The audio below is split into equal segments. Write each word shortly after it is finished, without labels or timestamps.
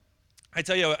I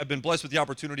tell you, I've been blessed with the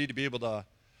opportunity to be able to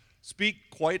speak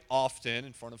quite often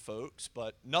in front of folks,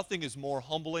 but nothing is more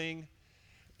humbling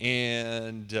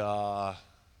and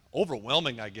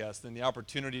overwhelming, I guess, than the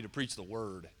opportunity to preach the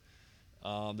word.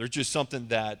 There's just something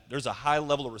that there's a high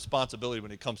level of responsibility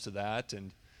when it comes to that,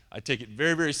 and I take it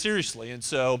very, very seriously. And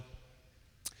so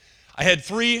I had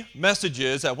three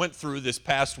messages I went through this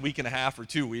past week and a half or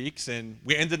 2 weeks, and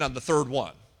we ended on the third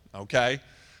one, okay?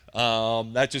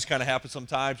 That just kind of happens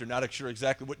sometimes. You're not sure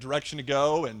exactly what direction to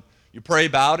go, and you pray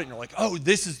about it, and you're like, oh,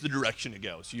 this is the direction to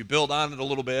go. So you build on it a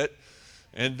little bit,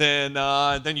 and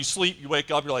then you sleep, you wake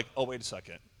up, you're like, oh, wait a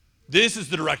second. This is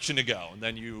the direction to go. And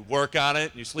then you work on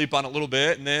it, and you sleep on it a little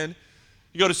bit, and then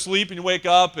you go to sleep, and you wake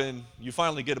up, and you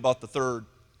finally get about the third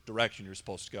direction you're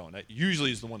supposed to go, and that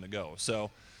usually is the one to go. So,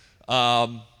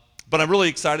 but I'm really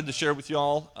excited to share with you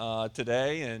all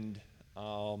today, and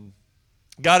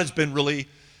God has been really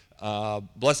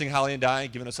blessing Holly and I,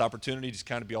 giving us opportunity to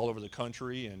kind of be all over the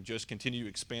country and just continue to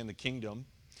expand the kingdom.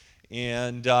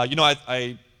 And,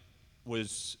 I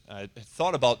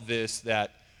thought about this,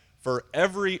 that for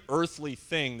every earthly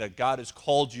thing that God has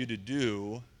called you to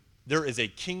do, there is a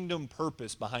kingdom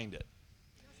purpose behind it.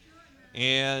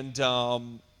 And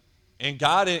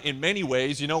God, in many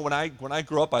ways, when I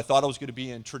grew up, I thought I was going to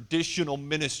be in traditional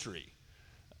ministry.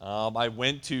 I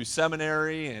went to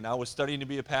seminary, and I was studying to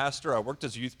be a pastor. I worked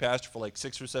as a youth pastor for like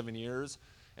 6 or 7 years,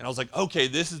 and I was like, okay,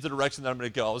 this is the direction that I'm going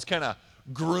to go. I was kind of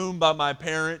groomed by my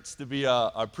parents to be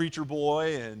a preacher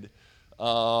boy, and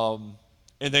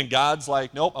then God's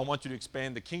like, nope, I want you to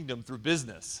expand the kingdom through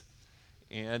business.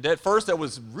 And at first, that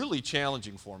was really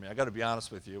challenging for me. I got to be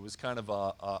honest with you. It was kind of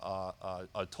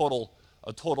a total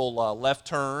left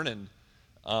turn, and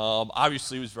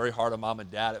obviously it was very hard on mom and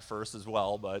dad at first as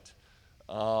well. But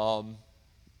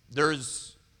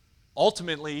there's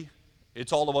ultimately,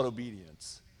 it's all about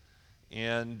obedience.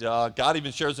 And God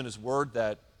even shares in His Word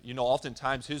that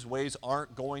oftentimes His ways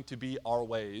aren't going to be our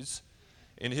ways,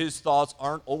 and His thoughts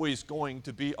aren't always going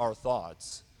to be our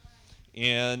thoughts.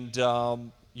 And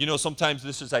sometimes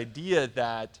this idea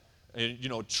that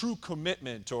true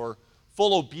commitment or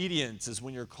full obedience is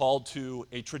when you're called to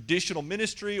a traditional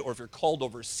ministry, or if you're called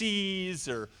overseas,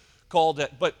 or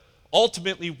but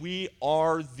ultimately we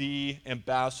are the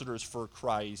ambassadors for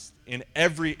Christ in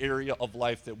every area of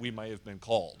life that we may have been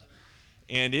called.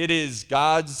 And it is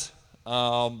God's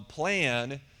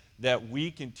plan that we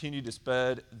continue to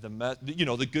spread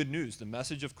the good news, the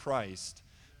message of Christ,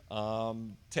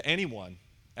 to anyone,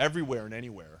 everywhere and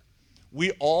anywhere.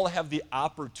 We all have the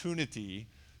opportunity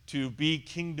to be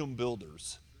kingdom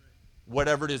builders,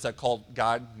 whatever it is that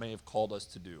God may have called us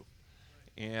to do.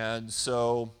 And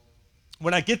so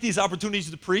when I get these opportunities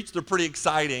to preach, they're pretty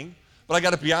exciting, but I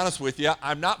got to be honest with you,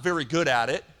 I'm not very good at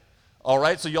it, all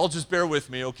right? So y'all just bear with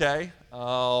me, okay?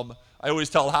 I always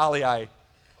tell Holly,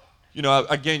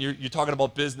 again, you're talking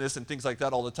about business and things like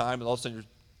that all the time, and all of a sudden you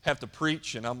have to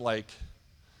preach, and I'm like,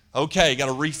 okay, got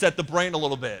to reset the brain a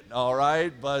little bit, all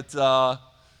right? But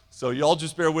so y'all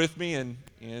just bear with me, and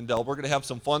we're going to have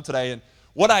some fun today. And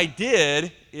what I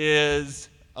did is,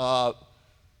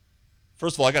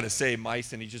 first of all, I got to say,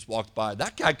 Myson, he just walked by.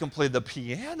 That guy can play the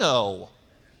piano.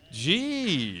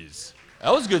 Jeez.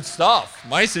 That was good stuff.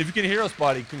 Myson, if you can hear us,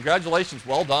 buddy, congratulations.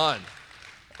 Well done.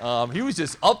 He was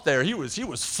just up there. He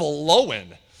was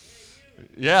flowing.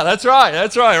 Yeah, that's right,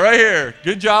 right here.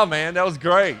 Good job, man. That was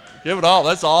great. Give it all.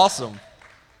 That's awesome.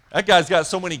 That guy's got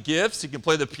so many gifts. He can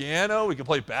play the piano. He can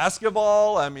play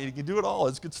basketball. I mean, he can do it all.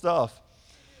 It's good stuff.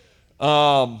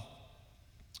 But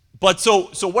so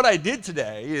what I did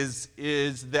today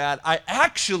is that I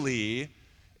actually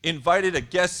invited a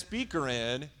guest speaker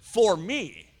in for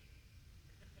me.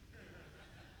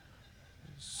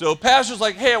 So pastor's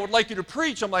like, hey, I would like you to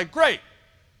preach. I'm like, great.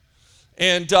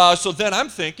 And so then I'm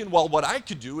thinking, well, what I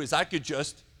could do is I could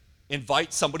just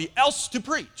invite somebody else to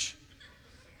preach.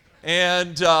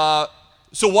 And so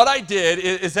what I did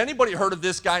is anybody heard of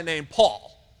this guy named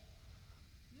Paul?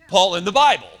 Yeah. Paul in the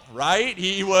Bible, right?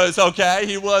 He was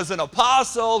an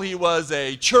apostle. He was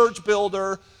a church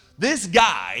builder. This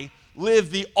guy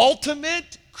lived the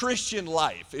ultimate Christian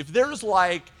life. If there's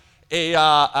like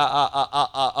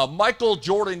a Michael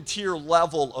Jordan tier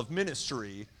level of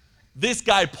ministry, this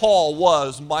guy Paul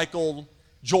was Michael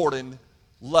Jordan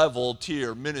level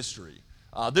tier ministry.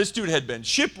 This dude had been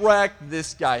shipwrecked.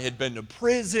 This guy had been to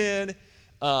prison.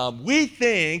 We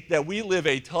think that we live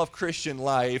a tough Christian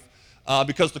life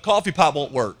because the coffee pot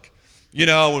won't work.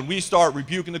 When we start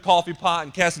rebuking the coffee pot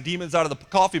and casting demons out of the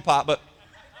coffee pot. But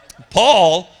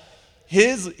Paul,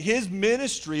 his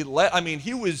ministry,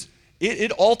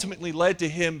 it ultimately led to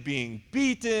him being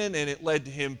beaten, and it led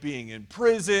to him being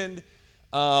imprisoned.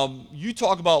 You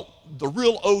talk about the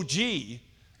real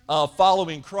OG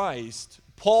following Christ.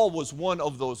 Paul was one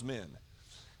of those men.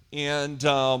 And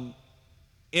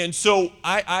so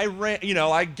I ran,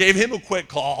 I gave him a quick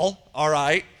call, all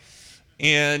right,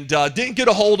 and didn't get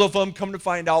a hold of him. Come to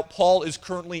find out, Paul is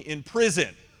currently in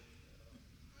prison.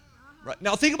 Right.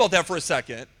 Now, think about that for a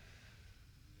second.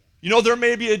 There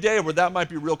may be a day where that might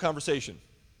be a real conversation.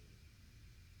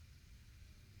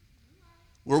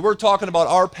 Where we're talking about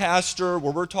our pastor,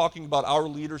 where we're talking about our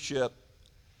leadership,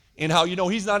 and how,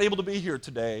 he's not able to be here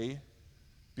today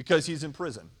because he's in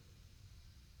prison.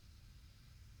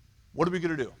 What are we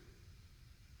going to do?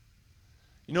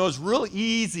 It's real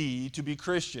easy to be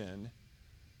Christian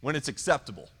when it's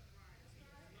acceptable.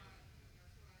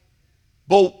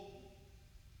 But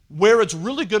where it's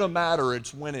really going to matter,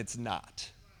 it's when it's not.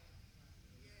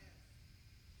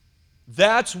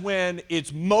 That's when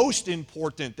it's most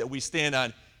important that we stand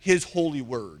on his holy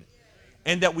word,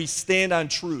 and that we stand on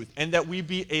truth, and that we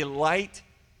be a light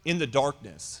in the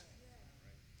darkness.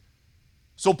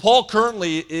 So Paul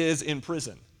currently is in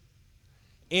prison.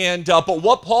 And but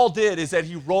what Paul did is that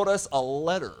he wrote us a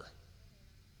letter.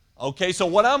 Okay, so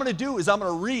what I'm going to do is I'm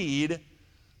going to read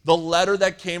the letter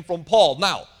that came from Paul.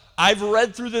 Now, I've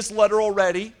read through this letter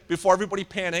already. Before everybody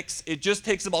panics, it just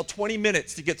takes about 20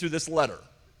 minutes to get through this letter.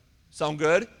 Sound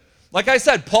good? Like I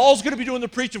said, Paul's going to be doing the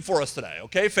preaching for us today.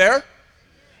 Okay, fair?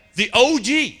 The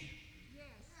OG.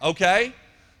 Okay?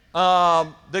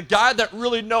 The guy that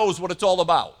really knows what it's all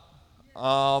about.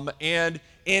 And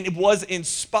it was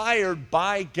inspired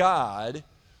by God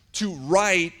to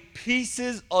write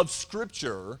pieces of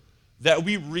Scripture that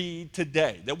we read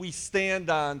today, that we stand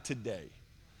on today.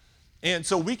 And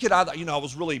so we could, I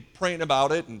was really praying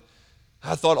about it, and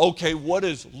I thought, okay, what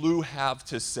does Lou have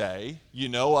to say?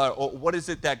 What is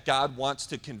it that God wants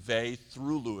to convey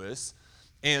through Lewis?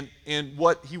 And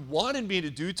what he wanted me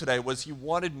to do today was he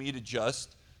wanted me to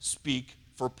just speak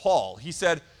for Paul. He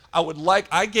said,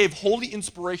 I gave holy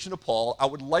inspiration to Paul. I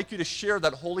would like you to share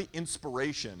that holy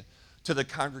inspiration to the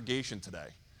congregation today.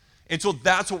 And so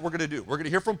that's what we're going to do. We're going to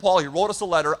hear from Paul. He wrote us a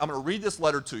letter. I'm going to read this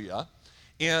letter to you.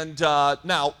 And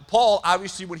now, Paul,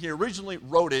 obviously, when he originally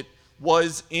wrote it,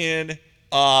 was in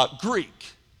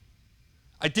Greek.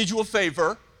 I did you a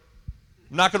favor.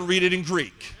 I'm not going to read it in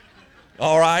Greek.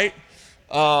 All right?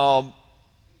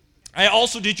 I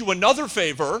also did you another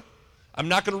favor. I'm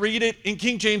not going to read it in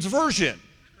King James Version,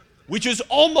 which is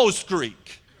almost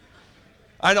Greek.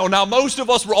 I know, now most of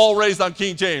us were all raised on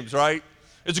King James, right?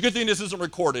 It's a good thing this isn't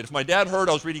recorded. If my dad heard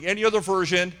I was reading any other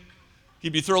version,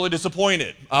 he'd be thoroughly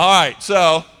disappointed. All right,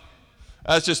 so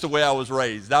that's just the way I was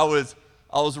raised. I was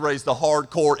raised a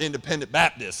hardcore independent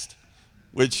Baptist,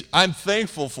 which I'm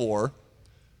thankful for,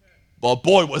 but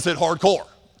boy, was it hardcore.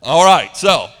 All right,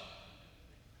 so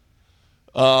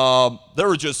there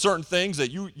were just certain things that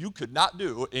you could not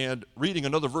do, and reading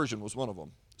another version was one of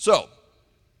them. So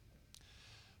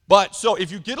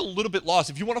if you get a little bit lost,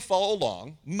 if you want to follow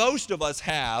along, most of us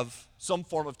have some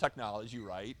form of technology,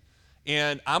 right?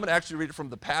 And I'm going to actually read it from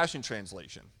the Passion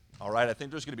Translation, all right? I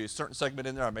think there's going to be a certain segment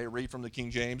in there I may read from the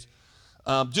King James,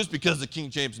 just because the King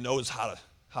James knows how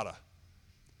to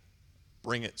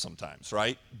bring it sometimes,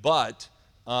 right? But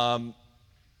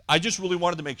I just really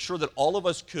wanted to make sure that all of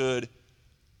us could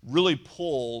really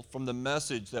pull from the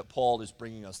message that Paul is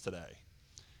bringing us today.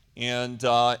 And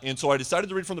so I decided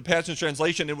to read from the Passion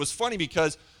Translation. It was funny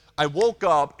because I woke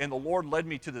up and the Lord led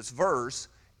me to this verse,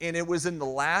 and it was in the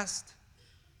last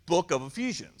book of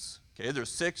Ephesians. Okay, there's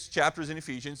 6 chapters in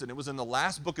Ephesians, and it was in the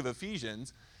last book of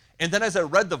Ephesians. And then as I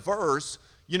read the verse,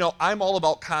 I'm all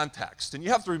about context. And you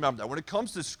have to remember that when it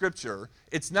comes to Scripture,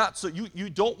 it's not so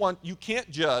you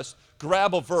can't just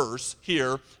grab a verse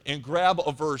here and grab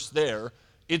a verse there.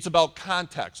 It's about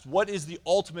context. What is the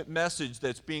ultimate message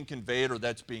that's being conveyed or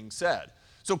that's being said?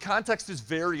 So context is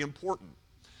very important.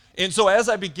 And so as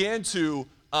I began to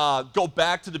go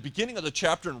back to the beginning of the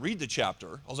chapter and read the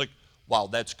chapter, I was like, wow,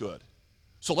 that's good.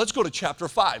 So let's go to chapter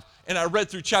 5. And I read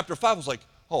through chapter 5. I was like,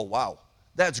 oh, wow,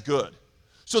 that's good.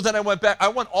 So then I went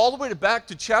all the way back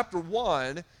to chapter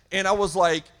 1, and I was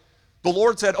like, the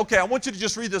Lord said, okay, I want you to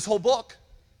just read this whole book.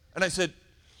 And I said,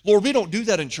 Lord, we don't do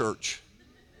that in church.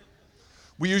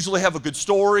 We usually have a good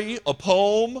story, a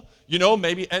poem,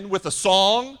 maybe end with a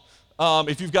song.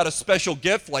 If you've got a special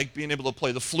gift, like being able to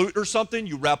play the flute or something,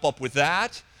 you wrap up with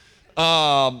that.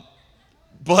 But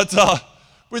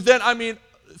then,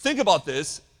 think about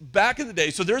this. Back in the day,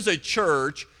 so there's a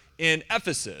church in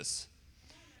Ephesus,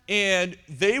 and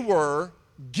they were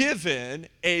given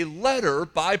a letter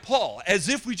by Paul. As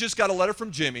if we just got a letter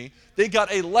from Jimmy, they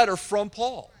got a letter from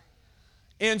Paul.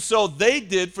 And so they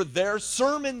did, for their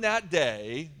sermon that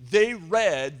day, they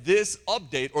read this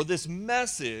update or this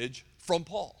message from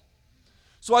Paul.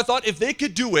 So I thought if they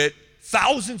could do it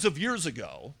thousands of years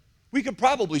ago, we could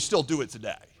probably still do it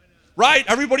today. Right?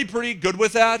 Everybody pretty good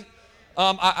with that?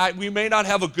 We may not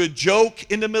have a good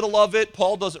joke in the middle of it.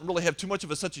 Paul doesn't really have too much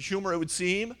of a sense of humor, it would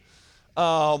seem.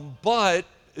 But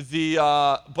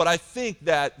I think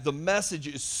that the message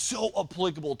is so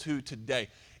applicable to today.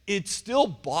 It still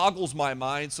boggles my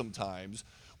mind sometimes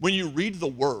when you read the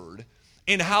Word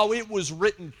and how it was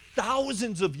written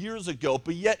thousands of years ago,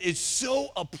 but yet is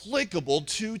so applicable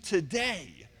to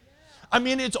today. I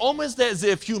mean, it's almost as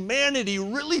if humanity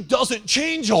really doesn't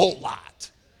change a whole lot,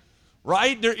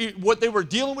 right? What they were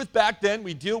dealing with back then,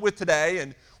 we deal with today,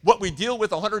 and what we deal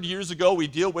with 100 years ago, we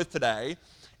deal with today.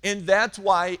 And that's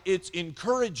why it's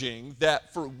encouraging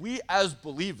that for we as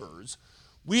believers,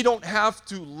 we don't have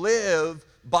to live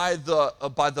by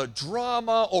the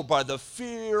drama or by the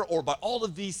fear or by all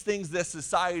of these things that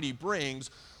society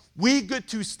brings. We get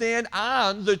to stand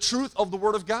on the truth of the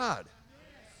Word of God.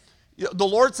 The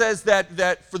Lord says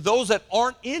that for those that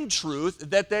aren't in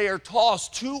truth, that they are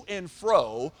tossed to and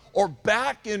fro or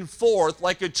back and forth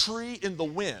like a tree in the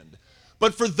wind.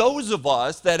 But for those of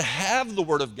us that have the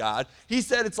Word of God, He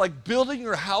said it's like building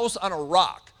your house on a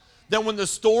rock. Then when the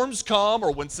storms come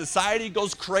or when society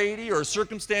goes crazy or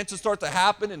circumstances start to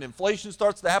happen and inflation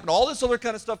starts to happen, all this other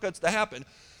kind of stuff gets to happen,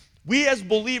 we as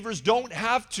believers don't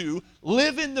have to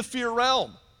live in the fear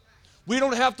realm. We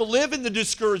don't have to live in the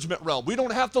discouragement realm. We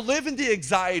don't have to live in the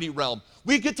anxiety realm.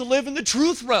 We get to live in the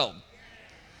truth realm.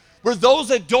 Where those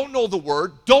that don't know the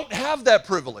Word don't have that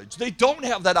privilege. They don't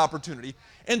have that opportunity.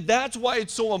 And that's why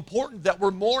it's so important that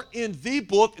we're more in the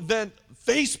book than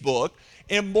Facebook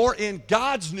and more in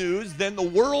God's news than the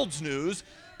world's news,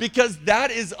 because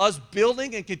that is us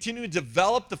building and continuing to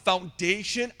develop the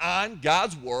foundation on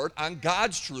God's Word, on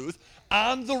God's truth,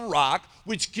 on the rock,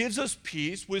 which gives us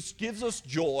peace, which gives us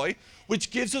joy,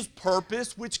 which gives us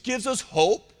purpose, which gives us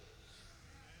hope.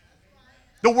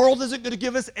 The world isn't going to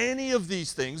give us any of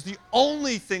these things. The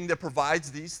only thing that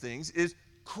provides these things is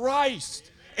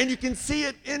Christ. And you can see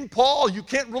it in Paul. You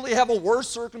can't really have a worse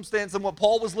circumstance than what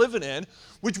Paul was living in,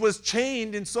 which was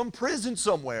chained in some prison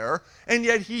somewhere, and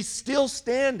yet he's still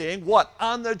standing, what?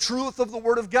 On the truth of the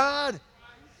Word of God.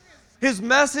 His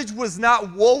message was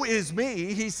not, woe is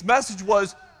me. His message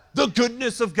was the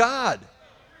goodness of God.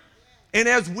 And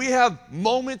as we have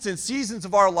moments and seasons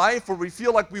of our life where we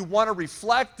feel like we want to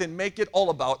reflect and make it all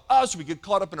about us, we get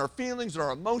caught up in our feelings and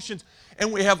our emotions,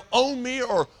 and we have oh me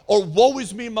or woe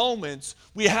is me moments,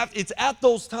 it's at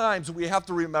those times we have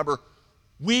to remember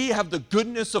we have the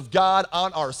goodness of God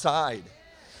on our side.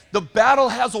 The battle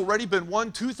has already been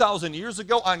won 2,000 years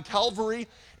ago on Calvary,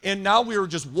 and now we are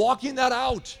just walking that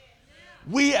out.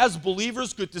 We as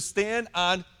believers get to stand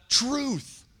on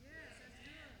truth.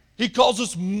 He calls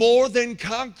us more than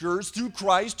conquerors through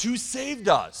Christ who saved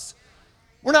us.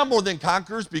 We're not more than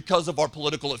conquerors because of our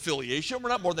political affiliation. We're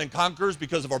not more than conquerors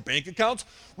because of our bank accounts.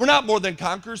 We're not more than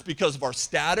conquerors because of our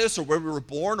status or where we were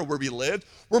born or where we lived.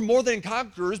 We're more than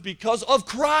conquerors because of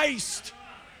Christ.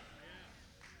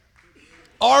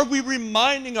 Are we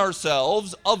reminding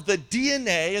ourselves of the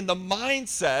DNA and the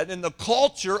mindset and the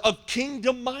culture of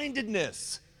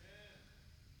kingdom-mindedness?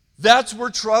 That's where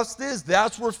trust is.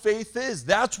 That's where faith is.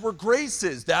 That's where grace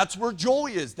is. That's where joy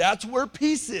is. That's where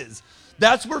peace is.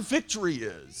 That's where victory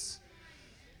is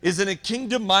in a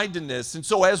kingdom-mindedness. And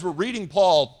so as we're reading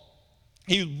Paul,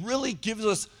 he really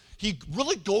goes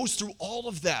through all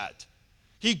of that.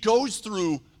 He goes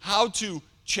through how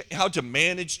to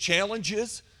manage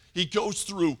challenges. He goes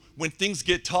through when things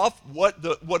get tough, what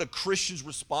a Christian's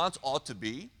response ought to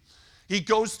be. He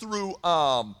goes through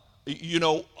all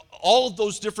of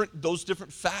those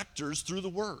different factors through the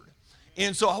Word.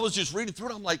 And so I was just reading through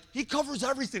it. I'm like, he covers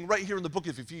everything right here in the book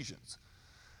of Ephesians.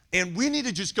 And we need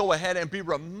to just go ahead and be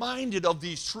reminded of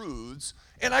these truths.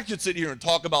 And I could sit here and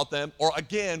talk about them, or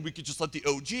again, we could just let the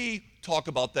OG talk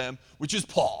about them, which is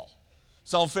Paul.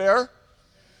 Sound fair?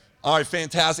 All right,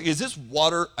 fantastic. Is this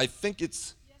water? I think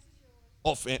it's,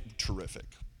 terrific.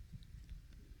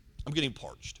 I'm getting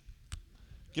parched.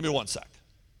 Give me 1 sec.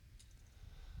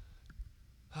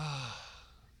 I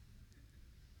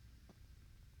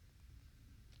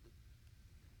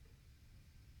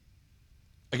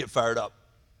get fired up.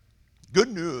 Good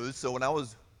news. So when I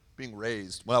was being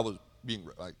raised,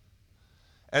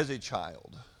 as a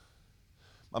child,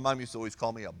 my mom used to always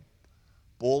call me a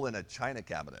bull in a china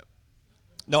cabinet.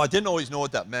 Now, I didn't always know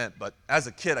what that meant, but as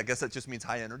a kid, I guess that just means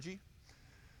high energy.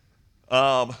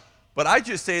 But I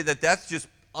just say that that's just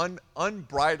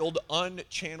unbridled,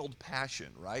 unchanneled passion,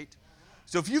 right?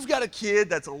 So if you've got a kid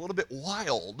that's a little bit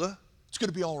wild, it's going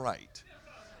to be all right.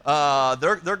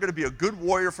 They're going to be a good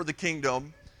warrior for the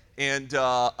kingdom and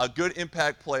a good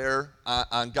impact player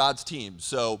on God's team.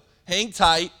 So hang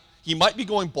tight. He might be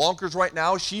going bonkers right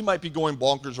now. She might be going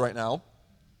bonkers right now.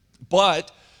 But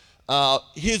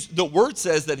the word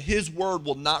says that his word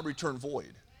will not return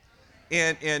void.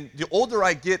 And the older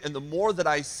I get and the more that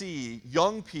I see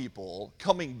young people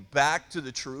coming back to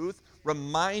the truth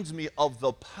reminds me of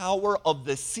the power of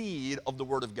the seed of the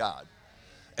word of God.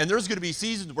 And there's going to be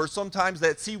seasons where sometimes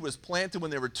that seed was planted when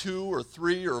they were 2 or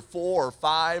 3 or 4 or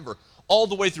 5 or all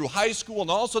the way through high school, and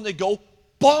all of a sudden they go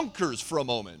bonkers for a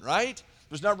moment, right?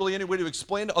 There's not really any way to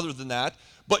explain it other than that.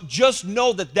 But just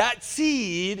know that that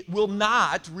seed will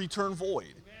not return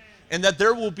void, and that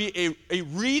there will be a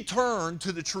return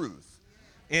to the truth.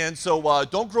 And so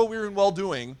don't grow weary in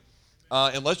well-doing,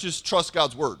 and let's just trust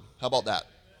God's word. How about that?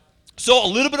 So a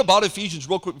little bit about Ephesians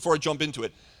real quick before I jump into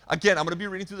it. Again, I'm going to be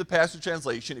reading through the Passion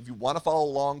Translation. If you want to follow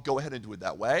along, go ahead and do it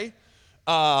that way.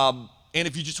 And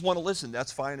if you just want to listen,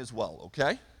 that's fine as well,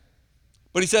 okay?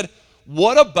 But he said,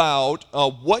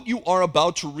 what you are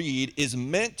about to read is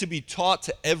meant to be taught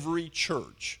to every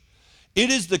church.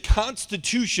 It is the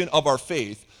constitution of our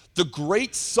faith, the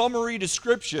great summary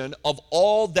description of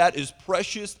all that is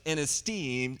precious and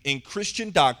esteemed in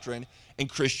Christian doctrine and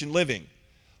Christian living.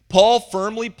 Paul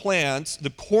firmly plants the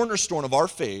cornerstone of our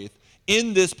faith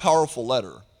in this powerful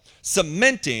letter,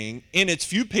 cementing in its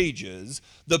few pages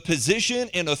the position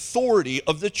and authority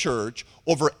of the church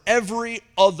over every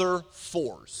other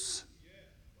force.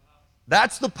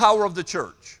 That's the power of the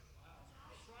church.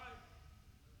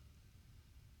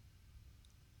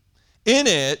 In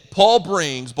it, Paul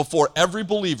brings before every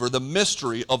believer the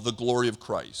mystery of the glory of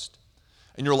Christ.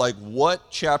 And you're like, what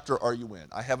chapter are you in?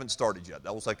 I haven't started yet.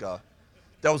 That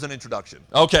was an introduction.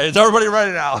 Okay, is everybody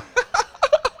ready now?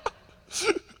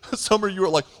 Some of you are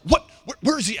like, what?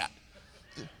 Where is he at?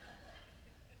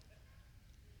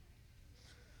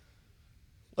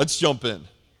 Let's jump in.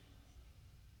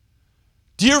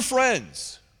 Dear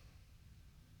friends,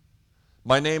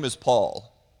 my name is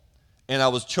Paul, and I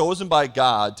was chosen by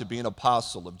God to be an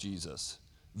apostle of Jesus,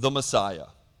 the Messiah.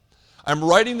 I'm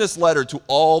writing this letter to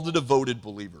all the devoted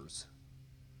believers.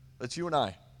 That's you and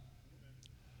I.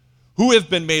 Who have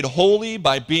been made holy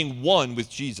by being one with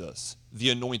Jesus, the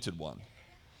Anointed One.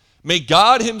 May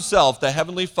God himself, the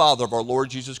Heavenly Father of our Lord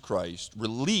Jesus Christ,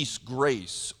 release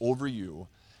grace over you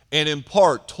and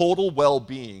impart total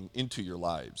well-being into your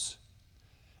lives.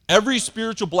 Every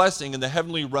spiritual blessing in the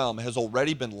heavenly realm has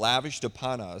already been lavished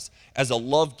upon us as a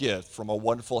love gift from our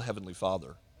wonderful Heavenly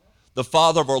Father, the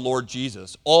Father of our Lord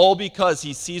Jesus, all because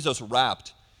he sees us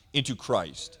wrapped into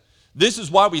Christ. This is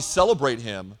why we celebrate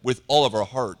him with all of our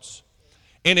hearts.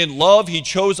 And in love, he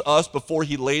chose us before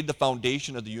he laid the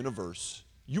foundation of the universe.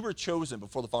 You were chosen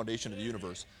before the foundation of the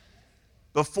universe.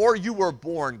 Before you were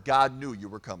born, God knew you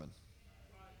were coming.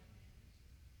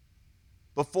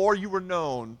 Before you were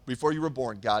known, before you were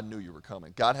born, God knew you were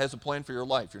coming. God has a plan for your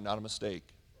life. You're not a mistake.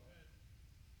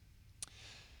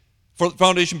 For the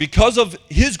foundation, because of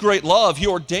his great love, he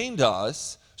ordained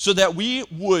us so that we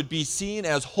would be seen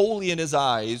as holy in his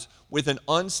eyes with an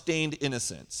unstained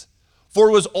innocence. For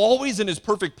it was always in his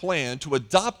perfect plan to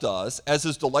adopt us as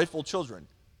his delightful children.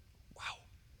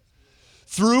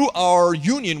 Through our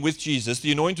union with Jesus,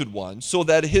 the Anointed One, so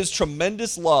that his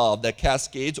tremendous love that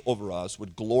cascades over us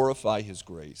would glorify his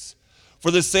grace.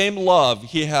 For the same love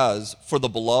he has for the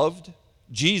beloved,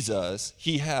 Jesus,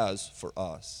 he has for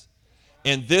us.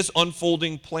 And this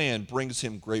unfolding plan brings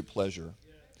him great pleasure.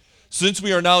 Since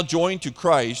we are now joined to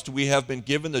Christ, we have been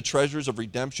given the treasures of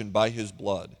redemption by his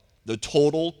blood, the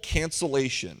total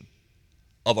cancellation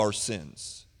of our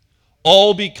sins,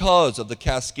 all because of the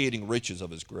cascading riches of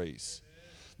his grace.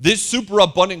 This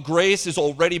superabundant grace is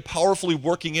already powerfully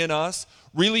working in us,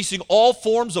 releasing all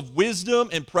forms of wisdom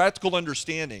and practical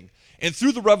understanding. And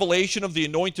through the revelation of the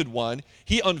Anointed One,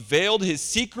 he unveiled his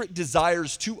secret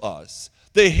desires to us,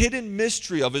 the hidden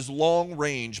mystery of his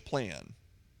long-range plan.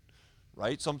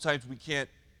 Right? Sometimes we can't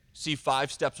see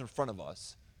 5 steps in front of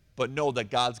us, but know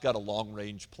that God's got a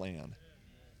long-range plan.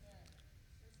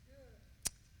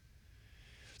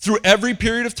 Through every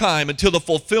period of time until the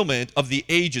fulfillment of the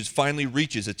ages finally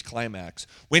reaches its climax,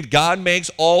 when God makes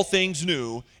all things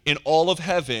new in all of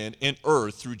heaven and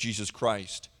earth through Jesus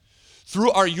Christ.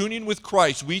 Through our union with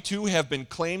Christ, we too have been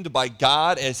claimed by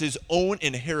God as his own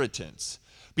inheritance.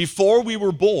 Before we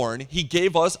were born, he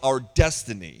gave us our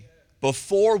destiny.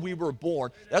 Before we were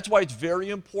born. That's why it's very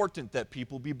important that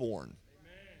people be born.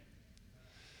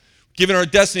 Given our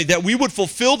destiny, that we would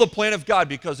fulfill the plan of God,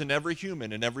 because in every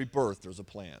human, in every birth, there's a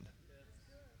plan.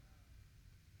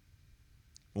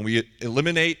 When we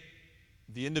eliminate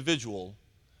the individual,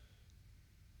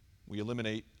 we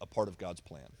eliminate a part of God's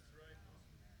plan.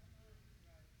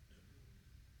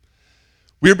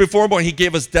 We were before born, he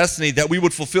gave us destiny that we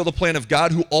would fulfill the plan of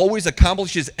God, who always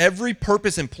accomplishes every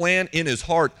purpose and plan in his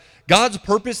heart. God's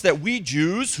purpose that we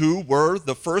Jews, who were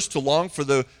the first to long for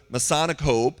the Messianic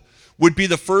hope, would be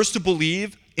the first to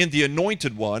believe in the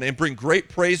Anointed One and bring great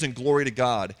praise and glory to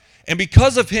God. And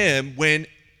because of him, when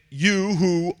you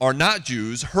who are not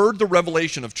Jews heard the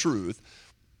revelation of truth,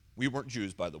 we weren't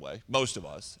Jews, by the way, most of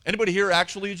us. Anybody here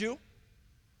actually a Jew?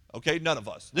 Okay, none of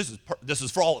us. This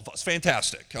is for all of us.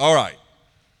 Fantastic. All right.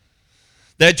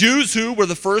 That Jews who were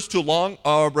the first to long,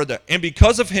 and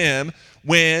because of him,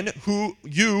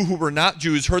 you who were not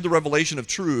Jews heard the revelation of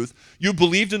truth, you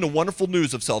believed in the wonderful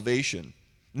news of salvation.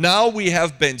 Now we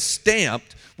have been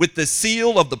stamped with the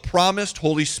seal of the promised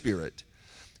Holy Spirit.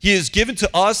 He is given to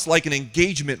us like an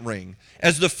engagement ring,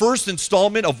 as the first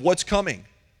installment of what's coming.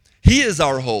 He is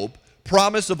our hope,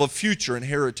 promise of a future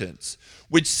inheritance,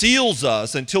 which seals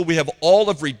us until we have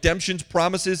all of redemption's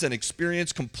promises and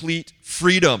experience complete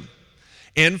freedom,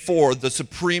 and for the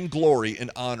supreme glory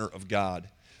and honor of God.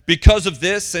 Because of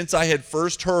this, since I had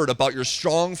first heard about your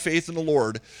strong faith in the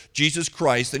Lord Jesus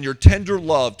Christ and your tender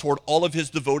love toward all of his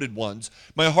devoted ones,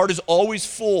 my heart is always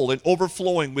full and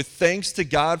overflowing with thanks to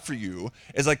God for you,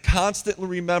 as I constantly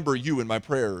remember you in my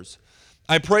prayers.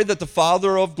 I pray that the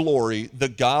Father of glory, the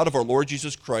God of our Lord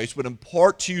Jesus Christ, would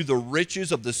impart to you the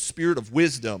riches of the spirit of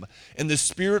wisdom and the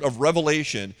spirit of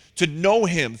revelation, to know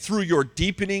him through your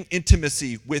deepening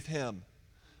intimacy with him.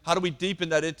 How do we deepen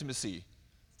that intimacy?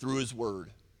 Through his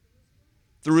word.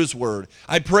 Through his word.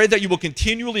 I pray that you will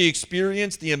continually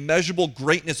experience the immeasurable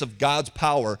greatness of God's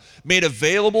power made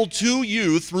available to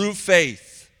you through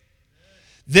faith.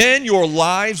 Then your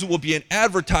lives will be an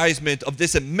advertisement of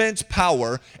this immense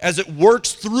power as it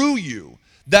works through you.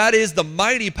 That is the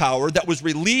mighty power that was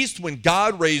released when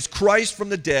God raised Christ from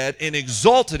the dead and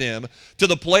exalted him to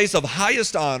the place of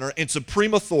highest honor and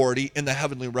supreme authority in the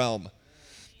heavenly realm.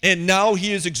 And now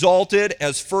he is exalted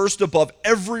as first above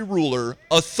every ruler,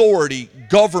 authority,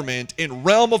 government, and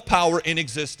realm of power in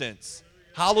existence.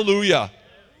 Hallelujah.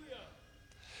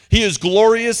 He is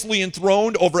gloriously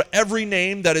enthroned over every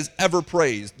name that is ever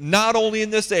praised, not only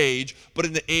in this age, but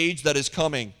in the age that is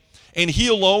coming. And he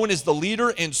alone is the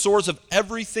leader and source of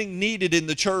everything needed in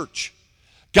the church.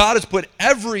 God has put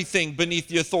everything beneath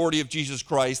the authority of Jesus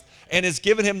Christ and has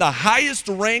given him the highest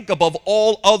rank above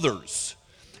all others.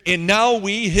 And now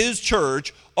we, his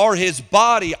church, are his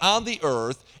body on the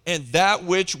earth, and that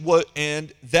which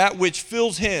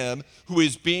fills him who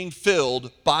is being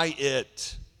filled by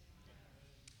it.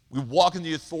 We walk in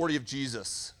the authority of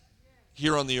Jesus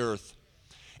here on the earth.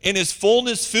 And his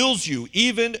fullness fills you,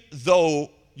 even though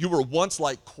you were once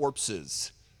like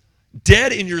corpses,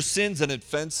 dead in your sins and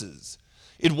offenses.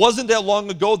 It wasn't that long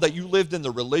ago that you lived in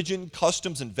the religion,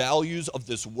 customs, and values of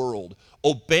this world,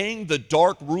 obeying the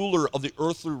dark ruler of the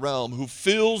earthly realm, who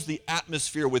fills the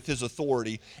atmosphere with his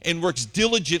authority and works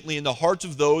diligently in the hearts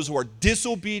of those who are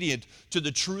disobedient to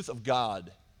the truth of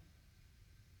God.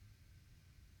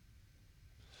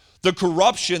 The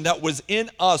corruption that was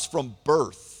in us from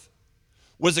birth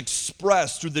was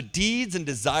expressed through the deeds and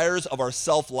desires of our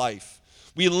self-life.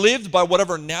 We lived by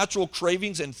whatever natural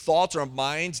cravings and thoughts our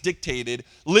minds dictated,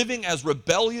 living as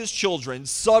rebellious children,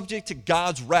 subject to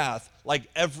God's wrath like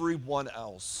everyone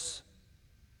else.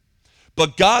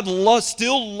 But God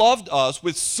still loved us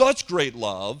with such great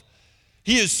love.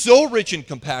 He is so rich in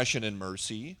compassion and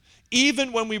mercy.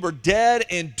 Even when we were dead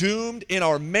and doomed in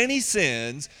our many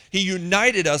sins, he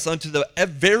united us unto the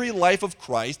very life of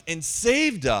Christ and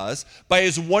saved us by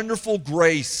his wonderful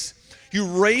grace. He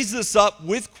raised us up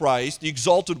with Christ, the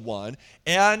exalted one,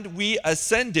 and we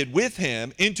ascended with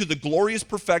him into the glorious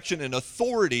perfection and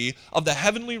authority of the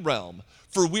heavenly realm,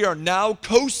 for we are now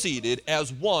co-seated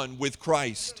as one with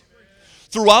Christ.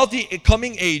 Throughout the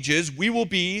coming ages, we will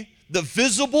be the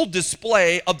visible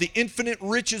display of the infinite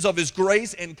riches of his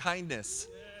grace and kindness.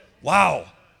 Wow.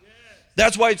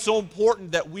 That's why it's so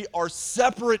important that we are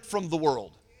separate from the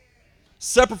world.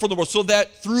 Separate from the world, so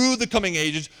that through the coming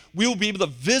ages, we will be the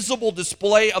visible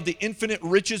display of the infinite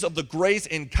riches of the grace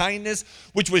and kindness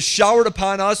which was showered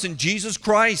upon us in Jesus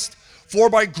Christ. For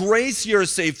by grace you are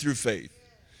saved through faith.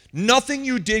 Nothing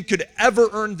you did could ever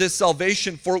earn this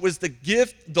salvation, for it was the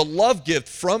gift, the love gift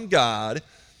from God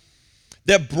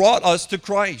that brought us to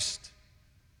Christ.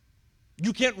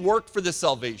 You can't work for this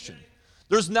salvation.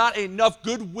 There's not enough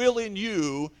goodwill in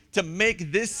you to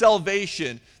make this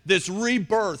salvation, this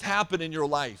rebirth, happen in your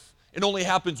life. It only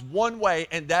happens one way,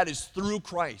 and that is through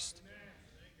Christ.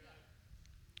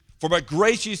 For by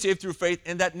grace ye saved through faith,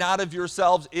 and that not of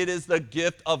yourselves, it is the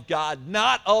gift of God,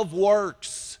 not of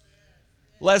works,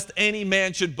 lest any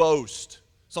man should boast.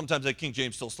 Sometimes that King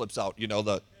James still slips out. You know,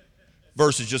 the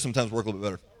verses just sometimes work a little bit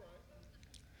better.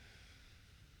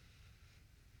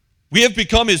 We have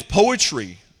become his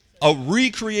poetry, a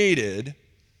recreated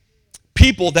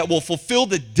people that will fulfill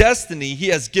the destiny he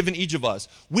has given each of us.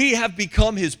 We have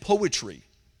become his poetry.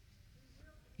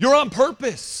 You're on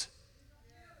purpose.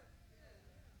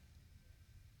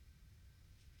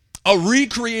 A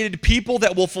recreated people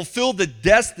that will fulfill the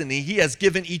destiny he has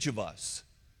given each of us.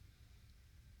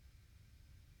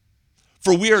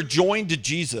 For we are joined to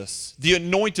Jesus, the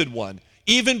anointed one.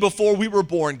 Even before we were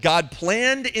born, God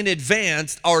planned in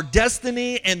advance our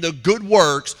destiny and the good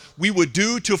works we would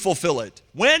do to fulfill it.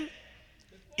 When?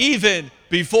 Even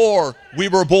before we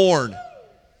were born.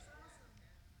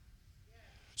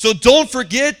 So don't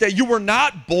forget that you were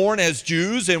not born as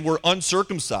Jews and were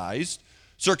uncircumcised.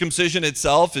 Circumcision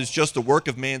itself is just a work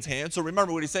of man's hand. So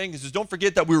remember what he's saying is don't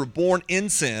forget that we were born in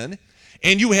sin,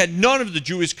 and you had none of the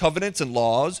Jewish covenants and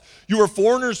laws. You were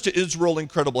foreigners to Israel's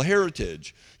incredible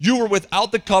heritage. You were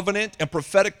without the covenant and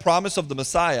prophetic promise of the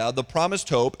Messiah, the promised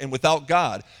hope, and without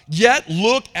God. Yet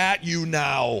look at you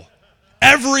now.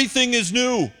 Everything is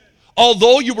new.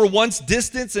 Although you were once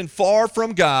distant and far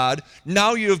from God,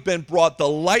 now you have been brought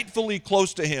delightfully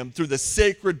close to him through the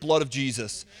sacred blood of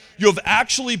Jesus. You have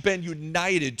actually been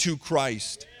united to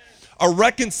Christ. A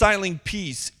reconciling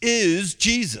peace is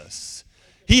Jesus.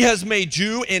 He has made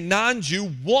Jew and non-Jew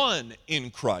one in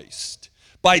Christ.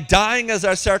 By dying as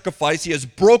our sacrifice, he has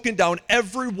broken down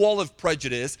every wall of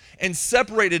prejudice and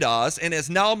separated us and has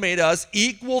now made us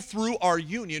equal through our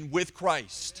union with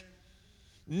Christ.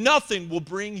 Nothing will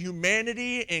bring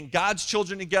humanity and God's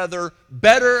children together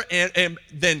better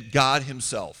than God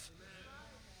himself.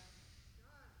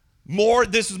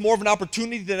 This is more of an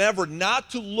opportunity than ever not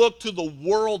to look to the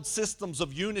world systems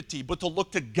of unity, but to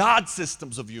look to God's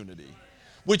systems of unity,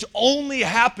 which only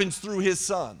happens through his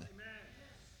Son.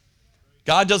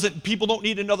 People don't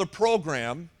need another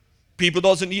program. People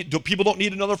don't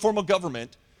need another form of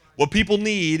government. What people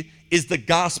need is the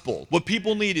gospel. What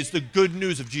people need is the good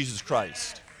news of Jesus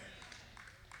Christ.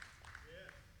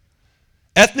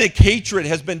 Ethnic hatred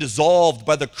has been dissolved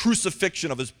by the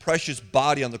crucifixion of his precious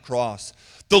body on the cross.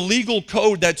 The legal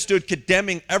code that stood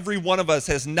condemning every one of us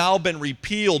has now been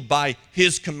repealed by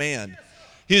his command.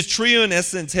 His trio in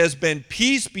essence has been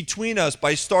peace between us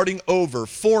by starting over,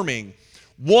 forming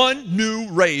one new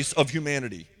race of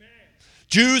humanity.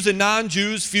 Jews and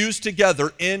non-Jews fused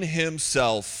together in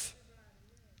himself.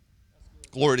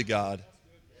 Glory to God.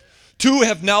 Two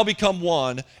have now become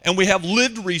one, and we have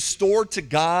lived restored to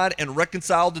God and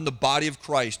reconciled in the body of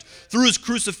Christ. Through his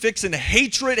crucifixion,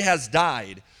 hatred has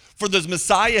died, for the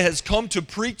Messiah has come to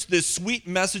preach this sweet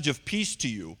message of peace to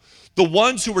you, the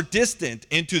ones who were distant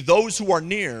and to those who are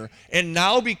near. And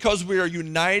now because we are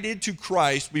united to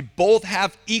Christ, we both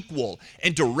have equal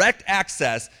and direct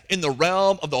access in the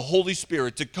realm of the Holy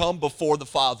Spirit to come before the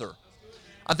Father.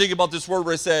 I'm thinking about this word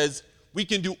where it says, we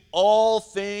can do all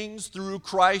things through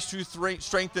Christ who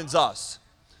strengthens us.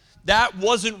 That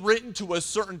wasn't written to a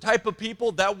certain type of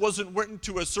people. That wasn't written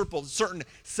to a certain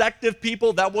sect of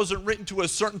people. That wasn't written to a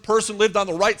certain person lived on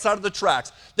the right side of the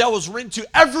tracks. That was written to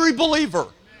every believer.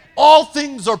 All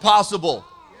things are possible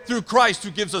through Christ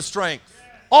who gives us strength.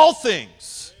 All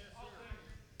things.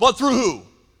 But through who?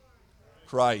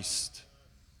 Christ.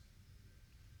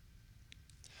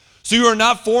 So you are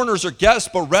not foreigners or guests,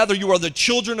 but rather you are the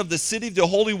children of the city of the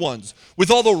holy ones,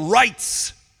 with all the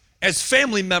rights as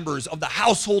family members of the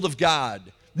household of God.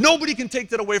 Nobody can take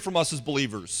that away from us as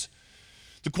believers.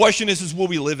 The question is will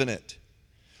we live in it?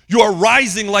 You are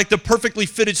rising like the perfectly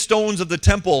fitted stones of the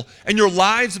temple, and your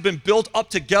lives have been built up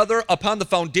together upon the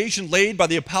foundation laid by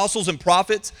the apostles and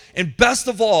prophets. And best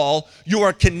of all, you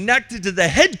are connected to the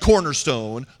head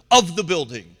cornerstone of the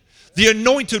building, the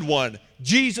anointed one,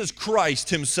 Jesus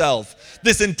Christ himself.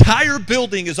 This entire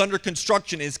building is under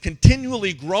construction, is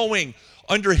continually growing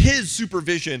under his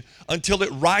supervision until it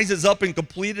rises up and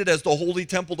completed as the holy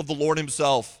temple of the Lord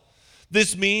himself.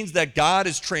 This means that God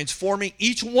is transforming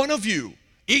each one of you,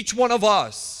 each one of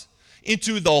us,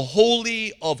 into the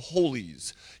Holy of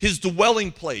Holies, his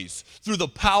dwelling place through the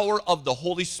power of the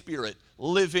Holy Spirit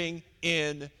living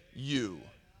in you.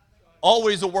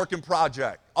 Always a work in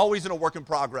project, always in a work in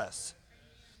progress.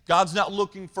 God's not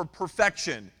looking for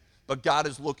perfection, but God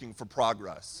is looking for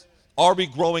progress. Are we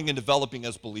growing and developing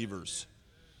as believers?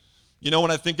 You know,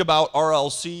 when I think about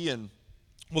RLC and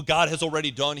what God has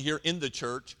already done here in the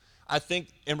church, I think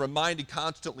and reminded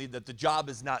constantly that the job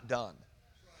is not done.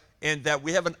 and that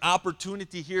we have an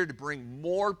opportunity here to bring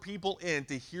more people in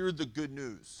to hear the good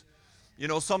news. You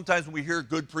know, sometimes when we hear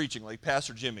good preaching, like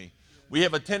Pastor Jimmy, we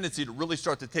have a tendency to really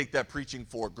start to take that preaching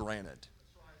for granted.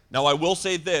 Now, I will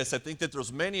say this. I think that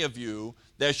there's many of you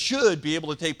that should be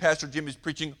able to take Pastor Jimmy's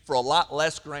preaching for a lot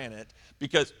less granted,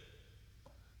 because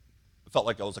it felt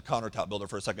like I was a countertop builder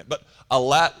for a second, but a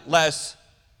lot less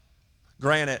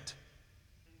granite.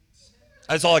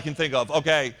 That's all I can think of.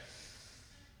 Okay.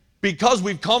 Because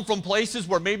we've come from places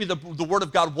where maybe the Word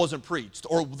of God wasn't preached,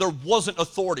 or there wasn't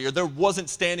authority, or there wasn't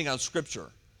standing on Scripture.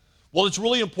 Well, it's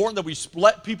really important that we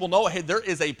let people know, hey, there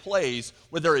is a place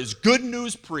where there is good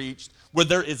news preached, where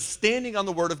there is standing on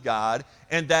the Word of God,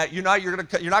 and that you're not going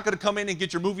to come in and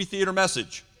get your movie theater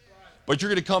message, but you're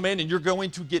going to come in and you're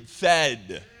going to get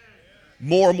fed.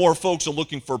 More and more folks are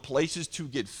looking for places to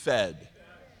get fed.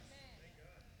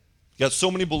 You got so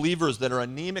many believers that are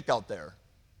anemic out there.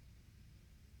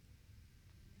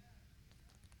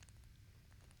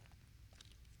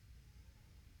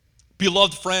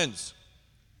 Beloved friends,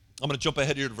 I'm going to jump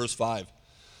ahead here to verse 5.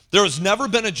 There has never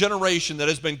been a generation that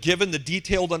has been given the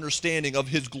detailed understanding of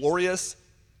his glorious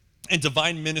and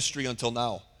divine ministry until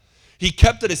now. He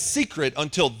kept it a secret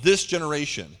until this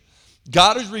generation.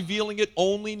 God is revealing it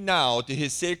only now to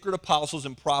his sacred apostles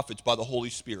and prophets by the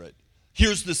Holy Spirit.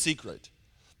 Here's the secret.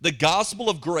 The gospel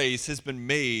of grace has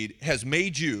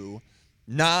made you,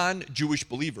 non-Jewish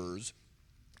believers,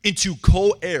 into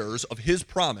co-heirs of his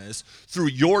promise through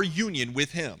your union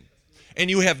with him. And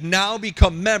you have now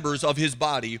become members of his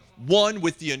body, one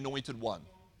with the anointed one.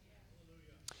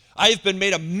 I have been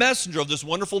made a messenger of this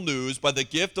wonderful news by the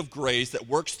gift of grace that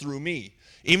works through me,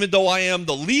 even though I am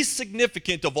the least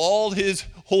significant of all his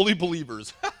holy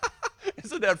believers.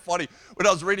 Isn't that funny? When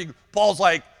I was reading, Paul's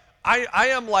like, I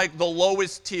am like the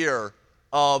lowest tier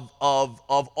of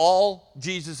all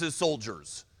Jesus'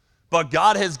 soldiers. But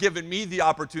God has given me the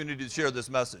opportunity to share this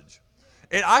message.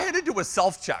 And I had to do a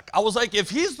self-check. I was like, if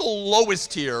he's the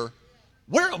lowest tier,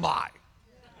 where am I?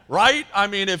 Right? I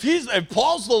mean, if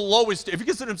Paul's the lowest, if he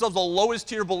considers himself the lowest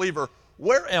tier believer,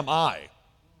 where am I?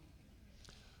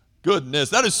 Goodness,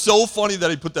 that is so funny that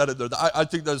he put that in there. I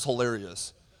think that is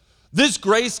hilarious. This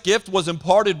grace gift was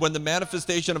imparted when the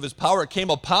manifestation of his power came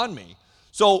upon me.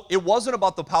 So it wasn't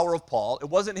about the power of Paul. It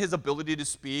wasn't his ability to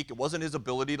speak. It wasn't his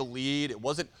ability to lead.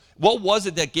 What was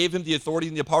it that gave him the authority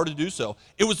and the power to do so?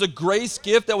 It was a grace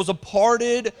gift that was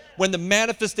imparted when the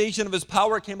manifestation of his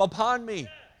power came upon me.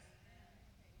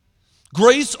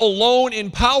 Grace alone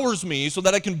empowers me so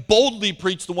that I can boldly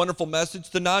preach the wonderful message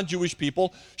to non-Jewish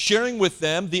people, sharing with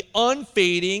them the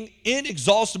unfading,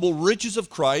 inexhaustible riches of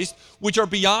Christ, which are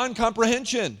beyond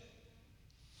comprehension.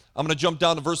 I'm going to jump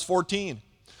down to verse 14.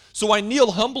 So I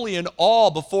kneel humbly in awe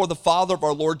before the Father of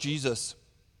our Lord Jesus,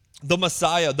 the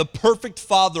Messiah, the perfect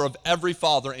Father of every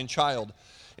father and child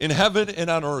in heaven and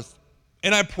on earth.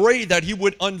 And I pray that he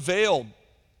would unveil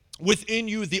within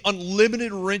you the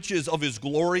unlimited riches of his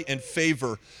glory and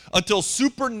favor until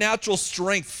supernatural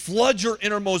strength floods your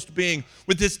innermost being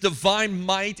with this divine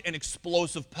might and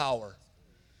explosive power.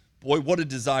 Boy, what a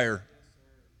desire.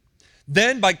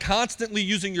 Then by constantly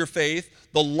using your faith,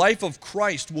 the life of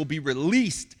Christ will be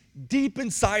released deep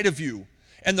inside of you,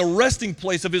 and the resting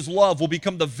place of his love will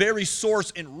become the very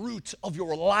source and root of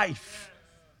your life.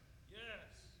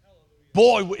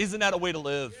 Boy, isn't that a way to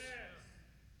live?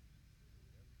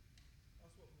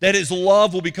 That his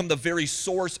love will become the very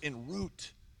source and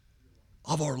root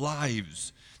of our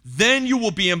lives. Then you will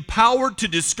be empowered to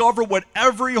discover what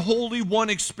every Holy One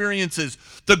experiences,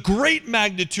 the great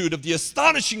magnitude of the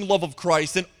astonishing love of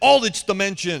Christ in all its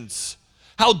dimensions.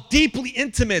 How deeply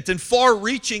intimate and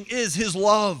far-reaching is his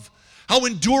love. How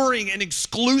enduring and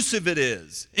inclusive it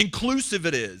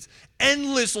is.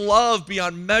 Endless love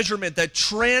beyond measurement that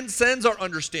transcends our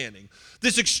understanding.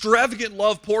 This extravagant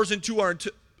love pours into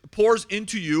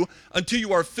you until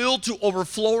you are filled to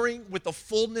overflowing with the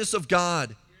fullness of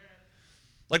God.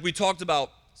 Like we talked about,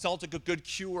 sounds like a good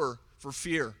cure for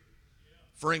fear,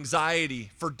 for anxiety,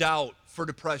 for doubt, for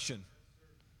depression.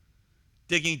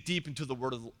 Digging deep into the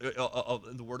Word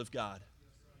of God.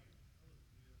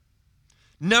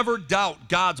 Never doubt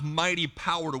God's mighty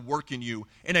power to work in you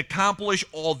and accomplish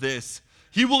all this.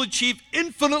 He will achieve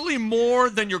infinitely more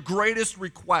than your greatest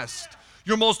request,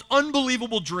 your most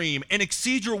unbelievable dream, and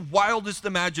exceed your wildest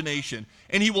imagination.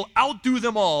 And he will outdo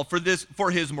them all,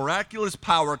 for his miraculous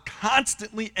power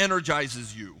constantly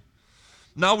energizes you.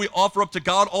 Now we offer up to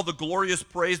God all the glorious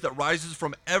praise that rises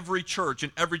from every church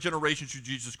and every generation through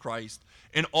Jesus Christ,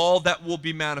 and all that will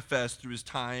be manifest through his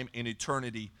time and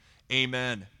eternity.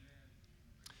 Amen.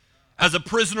 As a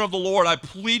prisoner of the Lord, I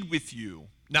plead with you.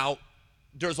 Now,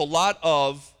 there's a lot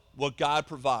of what God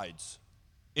provides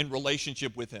in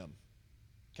relationship with him.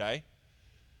 Okay?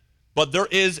 But there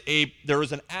is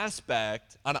an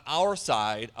aspect on our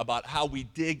side about how we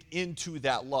dig into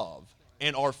that love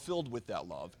and are filled with that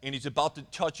love. And he's about to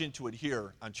touch into it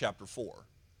here on chapter 4.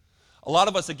 A lot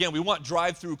of us, again, we want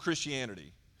drive-through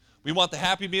Christianity. We want the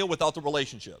Happy Meal without the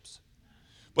relationships.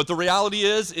 But the reality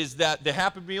is that the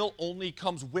Happy Meal only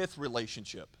comes with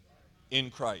relationship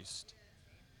in Christ.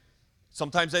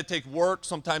 Sometimes that takes work,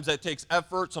 sometimes that takes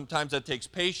effort, sometimes that takes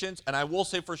patience, and I will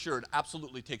say for sure it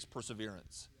absolutely takes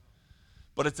perseverance.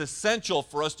 But it's essential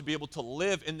for us to be able to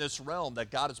live in this realm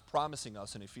that God is promising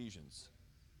us in Ephesians.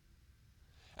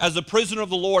 As a prisoner of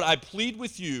the Lord, I plead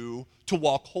with you to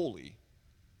walk holy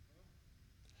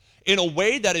in a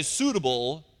way that is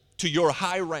suitable to your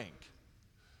high rank.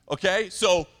 Okay,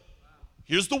 so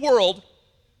here's the world.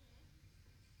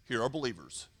 Here are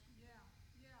believers.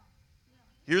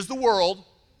 Here's the world.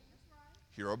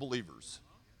 Here are believers.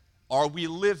 Are we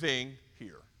living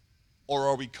here, or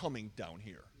are we coming down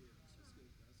here?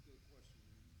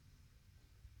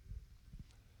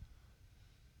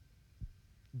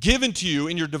 Given to you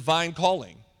in your divine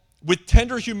calling, with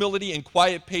tender humility and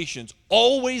quiet patience,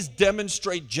 always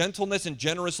demonstrate gentleness and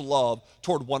generous love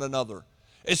toward one another,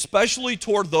 especially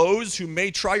toward those who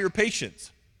may try your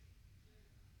patience.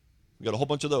 We got a whole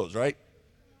bunch of those, right?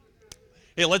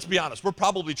 Hey, let's be honest. We're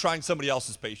probably trying somebody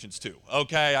else's patience too,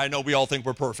 okay? I know we all think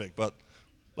we're perfect, but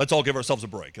let's all give ourselves a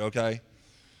break, okay?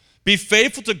 Be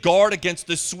faithful to guard against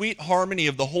the sweet harmony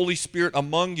of the Holy Spirit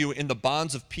among you in the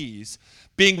bonds of peace,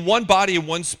 being one body and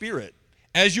one spirit,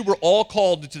 as you were all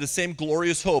called to the same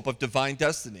glorious hope of divine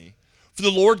destiny. For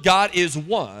the Lord God is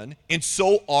one, and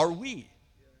so are we.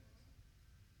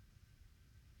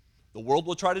 The world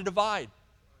will try to divide.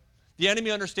 The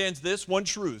enemy understands this one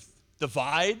truth: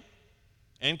 divide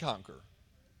and conquer.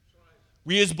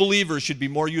 We as believers should be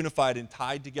more unified and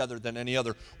tied together than any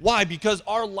other. Why? Because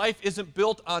our life isn't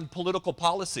built on political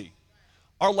policy.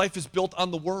 Our life is built on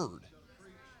the Word.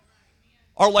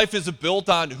 Our life isn't built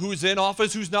on who's in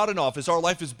office, who's not in office. Our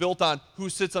life is built on who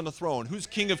sits on the throne, who's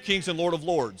King of Kings and Lord of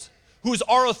Lords, who's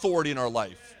our authority in our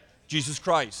life, Jesus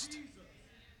Christ.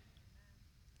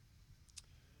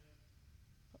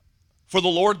 For the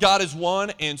Lord God is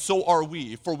one, and so are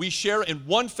we. For we share in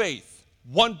one faith,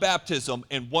 one baptism,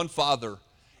 and one Father.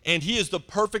 And he is the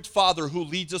perfect Father who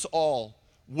leads us all,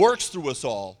 works through us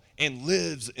all, and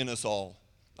lives in us all.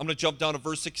 I'm going to jump down to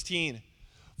verse 16.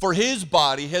 For his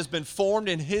body has been formed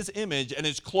in his image and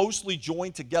is closely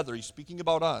joined together. He's speaking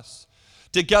about us.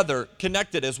 Together,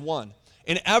 connected as one.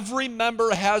 And every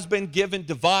member has been given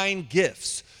divine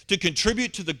gifts to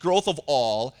contribute to the growth of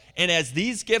all. And as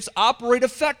these gifts operate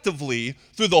effectively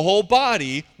through the whole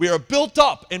body, we are built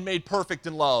up and made perfect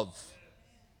in love.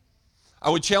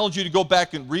 I would challenge you to go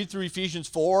back and read through Ephesians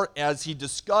 4 as he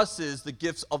discusses the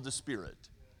gifts of the Spirit.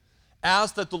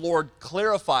 Ask that the Lord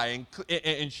clarify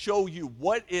and show you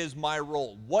what is my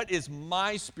role, what is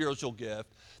my spiritual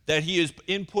gift that he has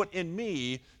input in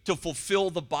me to fulfill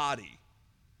the body.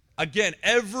 Again,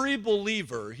 every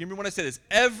believer, hear me when I say this,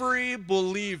 every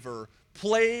believer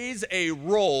plays a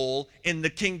role in the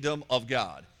kingdom of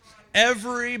God.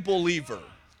 Every believer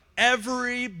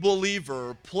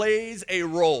plays a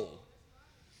role.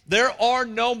 There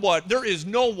is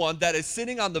no one that is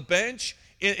sitting on the bench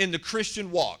in the Christian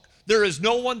walk. There is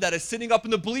no one that is sitting up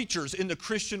in the bleachers in the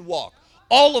Christian walk.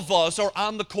 All of us are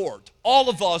on the court. All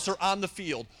of us are on the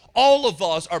field. All of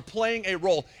us are playing a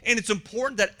role. And it's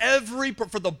important that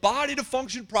for the body to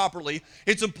function properly,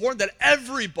 it's important that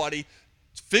everybody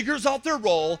figures out their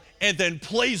role and then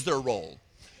plays their role.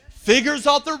 Figures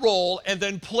out their role and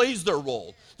then plays their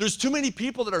role. There's too many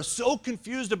people that are so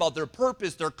confused about their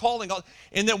purpose, their calling,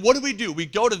 and then what do? We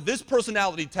go to this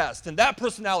personality test and that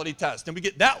personality test, and we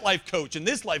get that life coach and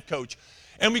this life coach.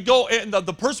 And we go, and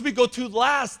the person we go to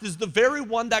last is the very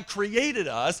one that created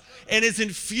us and has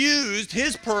infused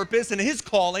his purpose and his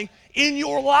calling in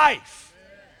your life.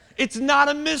 It's not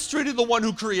a mystery to the one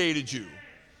who created you.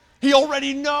 He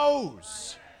already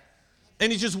knows.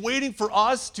 And he's just waiting for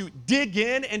us to dig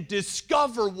in and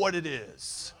discover what it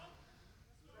is.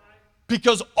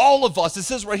 Because all of us, it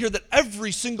says right here that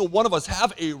every single one of us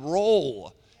have a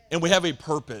role and we have a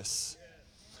purpose.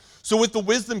 So with the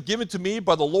wisdom given to me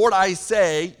by the Lord, I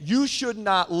say, you should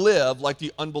not live like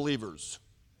the unbelievers.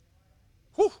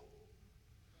 Whew.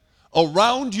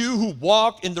 Around you who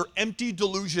walk in their empty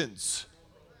delusions.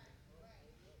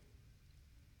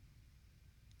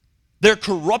 Their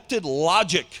corrupted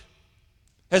logic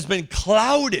has been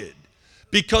clouded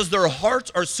because their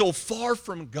hearts are so far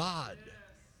from God.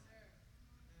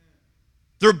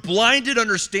 Their blinded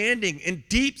understanding and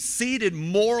deep-seated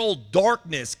moral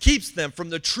darkness keeps them from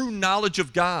the true knowledge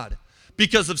of God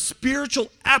because of spiritual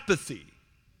apathy,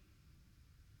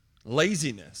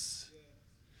 laziness.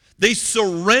 They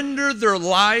surrender their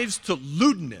lives to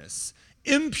lewdness,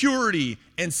 impurity,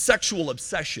 and sexual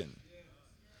obsession.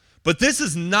 But this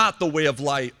is not the way of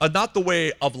life,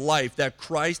 that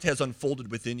Christ has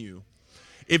unfolded within you.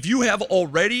 If you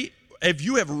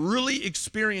have really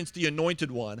experienced the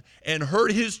Anointed One and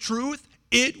heard his truth,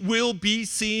 it will be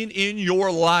seen in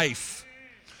your life.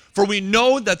 For we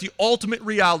know that the ultimate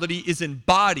reality is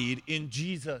embodied in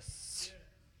Jesus.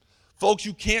 Folks,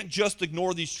 you can't just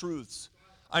ignore these truths.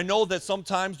 I know that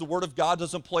sometimes the Word of God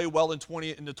doesn't play well in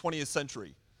the 20th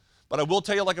century. But I will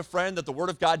tell you like a friend that the Word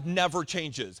of God never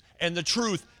changes. And the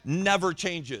truth never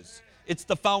changes. It's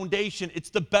the foundation. It's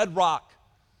the bedrock.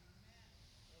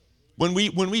 When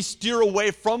we steer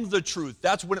away from the truth,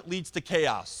 that's when it leads to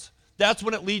chaos. That's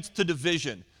when it leads to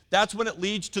division. That's when it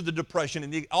leads to the depression.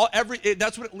 And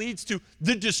that's when it leads to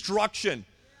the destruction.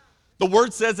 The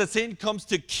Word says that Satan comes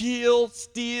to kill,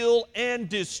 steal, and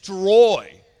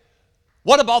destroy.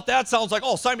 What about that? Sounds like,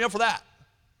 oh, sign me up for that.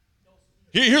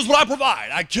 Here's what I provide.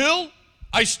 I kill,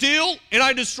 I steal, and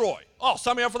I destroy. Oh,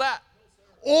 sign me up for that.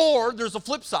 Or there's a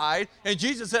flip side, and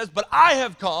Jesus says, but I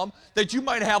have come that you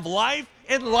might have life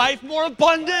and life more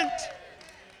abundant.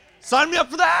 Sign me up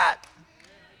for that.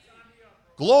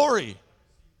 Glory.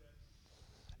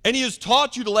 And he has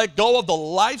taught you to let go of the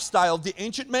lifestyle of the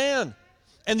ancient man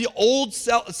and the old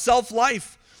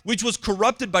self-life, which was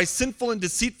corrupted by sinful and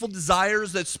deceitful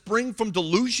desires that spring from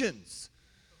delusions.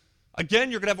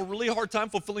 Again, you're going to have a really hard time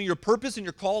fulfilling your purpose and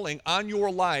your calling on your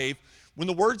life when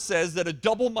the Word says that a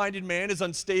double-minded man is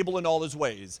unstable in all his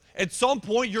ways. At some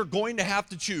point, you're going to have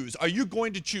to choose. Are you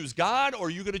going to choose God or are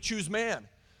you going to choose man?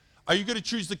 Are you going to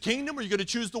choose the kingdom or are you going to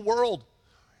choose the world?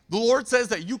 The Lord says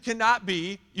that you cannot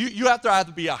be, you have to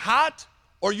either be a hot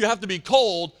or you have to be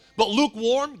cold, but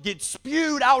lukewarm gets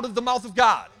spewed out of the mouth of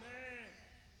God.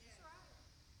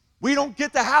 We don't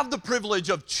get to have the privilege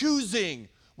of choosing.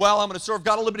 Well, I'm going to serve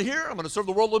God a little bit here. I'm going to serve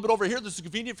the world a little bit over here. This is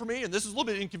convenient for me, and this is a little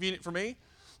bit inconvenient for me.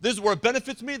 This is where it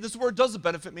benefits me. This is where it doesn't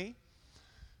benefit me.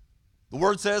 The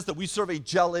Word says that we serve a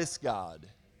jealous God.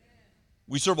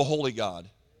 We serve a holy God.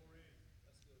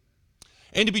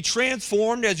 And to be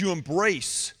transformed as you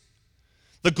embrace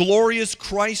the glorious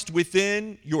Christ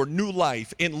within your new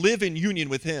life and live in union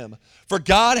with him. For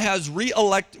God has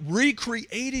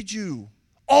recreated you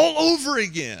all over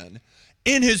again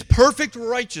in his perfect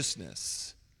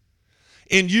righteousness.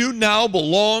 And you now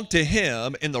belong to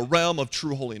him in the realm of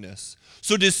true holiness.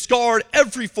 So discard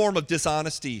every form of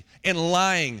dishonesty and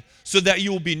lying so that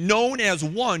you will be known as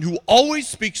one who always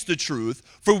speaks the truth,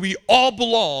 for we all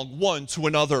belong one to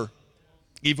another,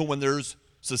 even when there's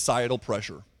societal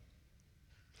pressure.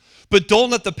 But don't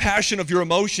let the passion of your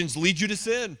emotions lead you to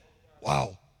sin.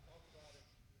 Wow.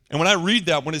 And when I read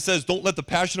that, when it says don't let the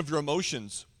passion of your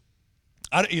emotions,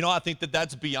 I think that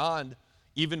that's beyond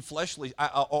even fleshly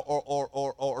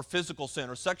or physical sin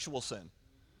or sexual sin.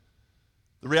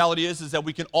 The reality is that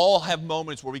we can all have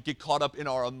moments where we get caught up in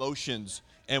our emotions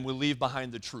and we leave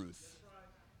behind the truth.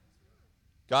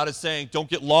 God is saying, don't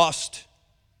get lost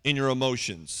in your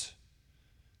emotions.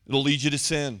 It'll lead you to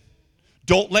sin.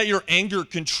 Don't let your anger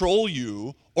control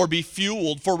you or be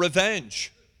fueled for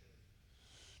revenge.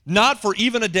 Not for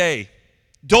even a day.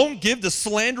 Don't give the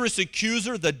slanderous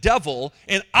accuser, the devil,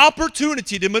 an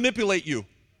opportunity to manipulate you.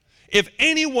 If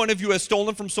any one of you has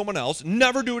stolen from someone else,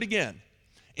 never do it again.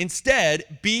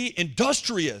 Instead, be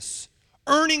industrious,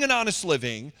 earning an honest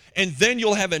living, and then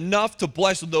you'll have enough to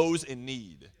bless those in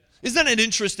need. Isn't it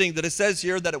interesting that it says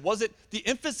here that the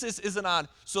emphasis isn't on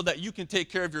so that you can take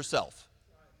care of yourself.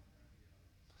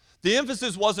 The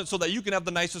emphasis wasn't so that you can have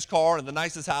the nicest car and the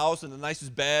nicest house and the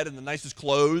nicest bed and the nicest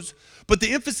clothes. But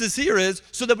the emphasis here is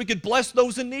so that we could bless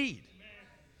those in need.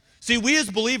 See, we as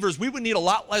believers, we would need a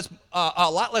lot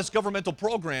less governmental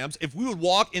programs if we would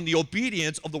walk in the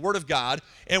obedience of the Word of God.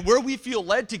 And where we feel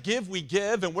led to give, we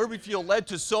give. And where we feel led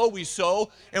to sow, we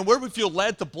sow. And where we feel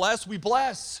led to bless, we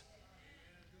bless.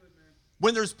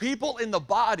 When there's people in the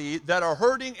body that are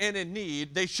hurting and in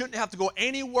need, they shouldn't have to go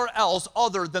anywhere else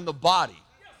other than the body.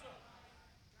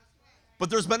 But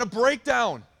there's been a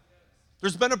breakdown.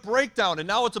 There's been a breakdown, and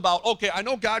now it's about, okay, I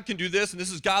know God can do this, and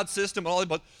this is God's system and all that,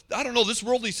 but I don't know, this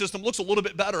worldly system looks a little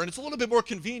bit better, and it's a little bit more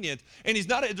convenient, and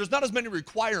there's not as many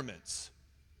requirements.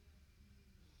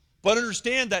 But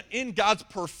understand that in God's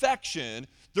perfection,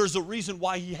 there's a reason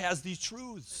why he has these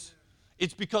truths.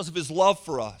 It's because of his love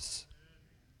for us.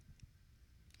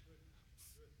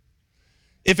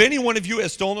 If any one of you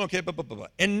has stolen,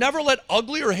 and never let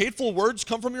ugly or hateful words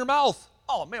come from your mouth.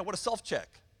 Oh, man, what a self-check.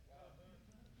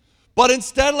 But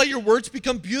instead, let your words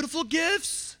become beautiful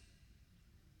gifts.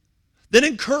 Then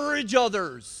encourage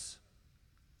others.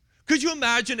 Could you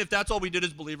imagine if that's all we did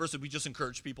as believers, if we just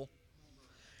encourage people?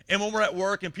 And when we're at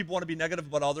work and people want to be negative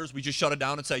about others, we just shut it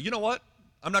down and say, you know what?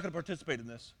 I'm not going to participate in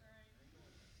this.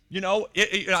 You know,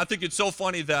 I think it's so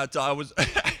funny that I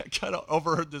kind of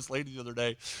overheard this lady the other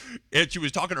day, and she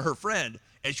was talking to her friend,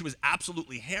 and she was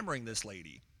absolutely hammering this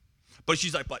lady. But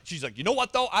she's like, you know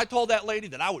what, though? I told that lady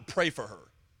that I would pray for her.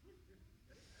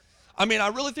 I mean, I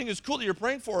really think it's cool that you're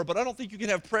praying for her, but I don't think you can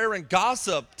have prayer and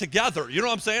gossip together. You know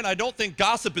what I'm saying? I don't think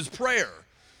gossip is prayer.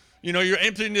 You know, you're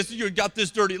emptying this, you got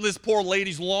this poor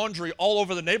lady's laundry all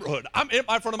over the neighborhood. I'm in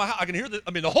front of my house. I can hear this.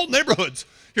 I mean, the whole neighborhood's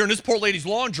hearing this poor lady's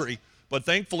laundry, but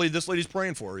thankfully this lady's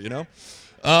praying for her, you know?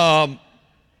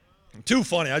 Too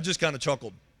funny. I just kind of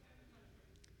chuckled.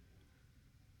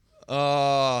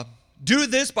 Do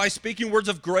this by speaking words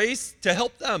of grace to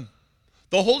help them.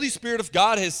 The Holy Spirit of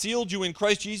God has sealed you in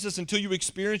Christ Jesus until you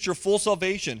experience your full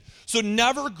salvation. So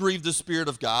never grieve the Spirit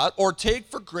of God or take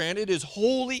for granted his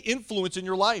holy influence in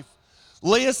your life.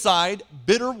 Lay aside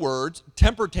bitter words,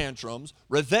 temper tantrums,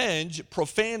 revenge,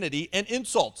 profanity, and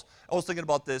insults. I was thinking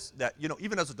about this, that, you know,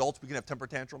 even as adults, we can have temper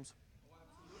tantrums.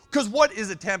 Because what is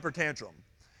a temper tantrum?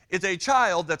 It's a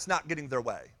child that's not getting their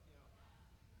way.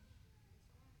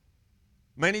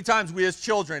 Many times we as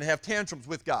children have tantrums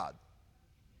with God.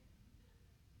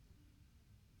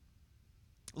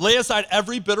 Lay aside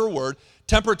every bitter word,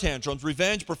 temper tantrums,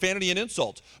 revenge, profanity, and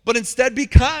insults, but instead be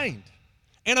kind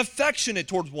and affectionate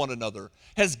towards one another.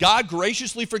 Has God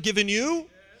graciously forgiven you?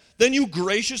 Then you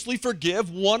graciously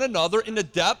forgive one another in the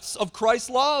depths of Christ's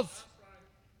love.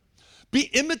 Be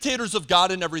imitators of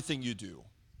God in everything you do,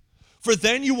 for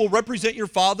then you will represent your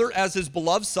Father as his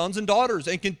beloved sons and daughters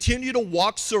and continue to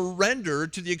walk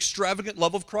surrendered to the extravagant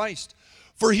love of Christ.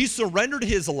 For he surrendered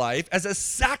his life as a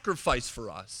sacrifice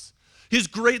for us. His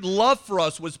great love for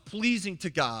us was pleasing to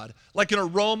God, like an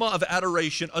aroma of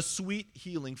adoration, a sweet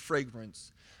healing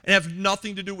fragrance, and have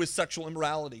nothing to do with sexual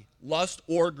immorality, lust,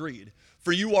 or greed.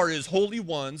 For you are his holy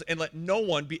ones, and let no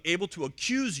one be able to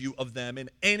accuse you of them in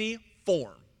any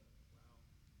form.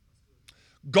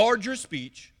 Guard your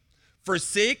speech,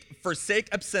 forsake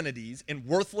obscenities and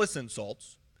worthless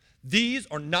insults. These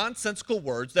are nonsensical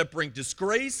words that bring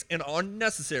disgrace and are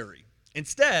unnecessary.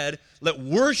 Instead, let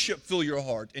worship fill your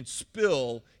heart and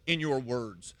spill in your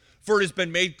words. For it has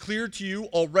been made clear to you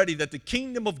already that the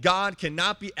kingdom of God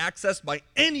cannot be accessed by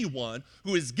anyone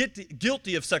who is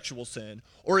guilty of sexual sin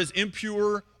or is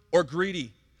impure or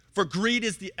greedy. For greed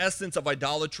is the essence of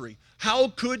idolatry. How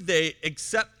could they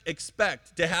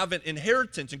expect to have an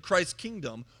inheritance in Christ's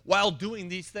kingdom while doing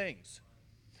these things?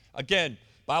 Again,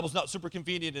 Bible's not super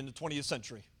convenient in the 20th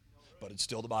century, but it's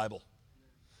still the Bible.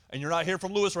 And you're not hearing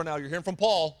from Lewis right now. You're hearing from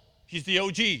Paul. He's the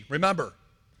OG. Remember,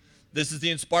 this is the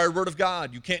inspired word of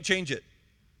God. You can't change it.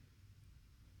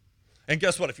 And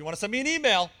guess what? If you want to send me an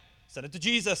email, send it to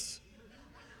Jesus.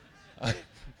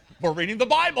 We're reading the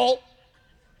Bible.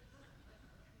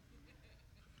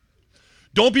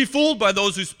 Don't be fooled by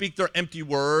those who speak their empty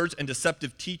words and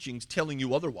deceptive teachings telling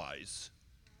you otherwise.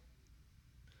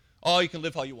 Oh, you can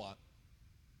live how you want.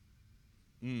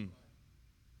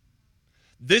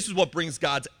 This is what brings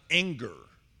God's anger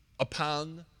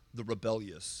upon the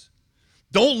rebellious.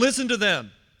 Don't listen to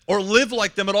them or live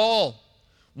like them at all.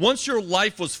 Once your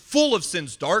life was full of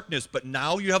sin's darkness, but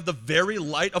now you have the very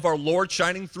light of our Lord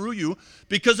shining through you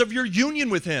because of your union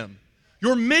with him.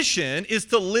 Your mission is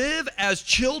to live as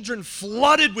children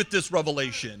flooded with this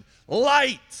revelation,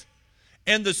 light,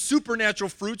 and the supernatural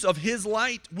fruits of his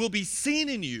light will be seen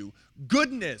in you,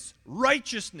 goodness,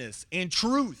 righteousness, and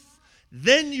truth.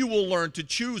 Then you will learn to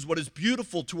choose what is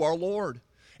beautiful to our Lord.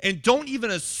 And don't even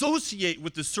associate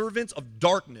with the servants of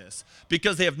darkness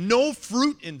because they have no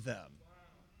fruit in them.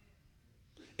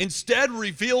 Instead,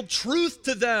 reveal truth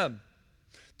to them.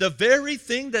 The very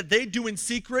thing that they do in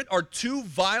secret are too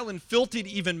vile and filthy to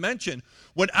even mention.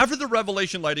 Whenever the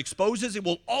revelation light exposes, it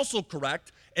will also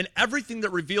correct, and everything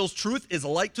that reveals truth is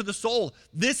light to the soul.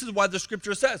 This is why the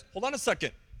scripture says, hold on a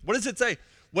second, what does it say?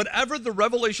 Whatever the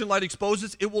revelation light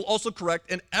exposes, it will also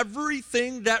correct, and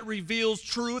everything that reveals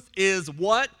truth is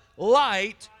what?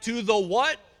 Light to the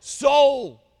what?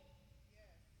 Soul.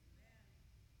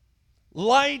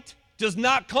 Light does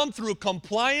not come through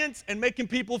compliance and making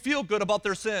people feel good about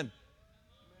their sin.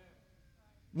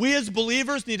 We as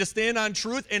believers need to stand on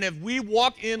truth, and if we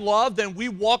walk in love, then we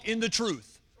walk in the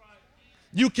truth.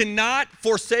 You cannot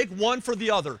forsake one for the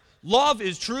other. Love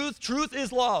is truth, truth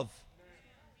is love.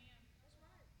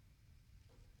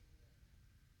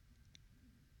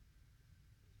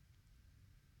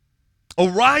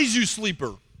 Arise, you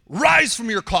sleeper, rise from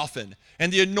your coffin,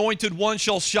 and the anointed one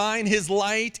shall shine his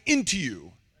light into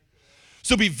you.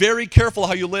 So be very careful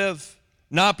how you live,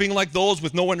 not being like those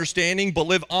with no understanding, but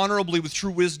live honorably with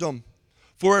true wisdom.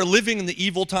 For we are living in the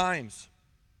evil times.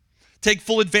 Take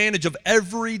full advantage of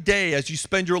every day as you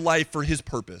spend your life for his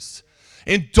purpose.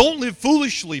 And don't live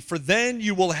foolishly, for then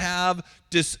you will have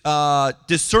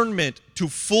discernment to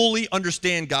fully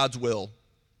understand God's will.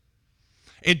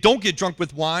 And don't get drunk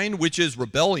with wine, which is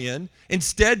rebellion.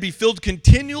 Instead, be filled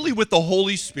continually with the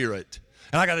Holy Spirit.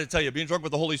 And I got to tell you, being drunk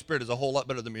with the Holy Spirit is a whole lot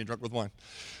better than being drunk with wine.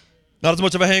 Not as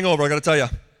much of a hangover, I got to tell you.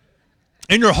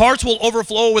 And your hearts will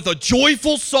overflow with a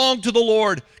joyful song to the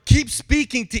Lord. Keep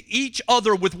speaking to each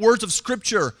other with words of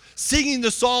Scripture, singing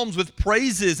the psalms with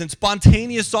praises and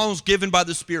spontaneous songs given by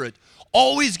the Spirit.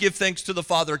 Always give thanks to the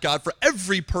Father God for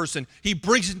every person he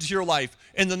brings into your life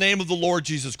in the name of the Lord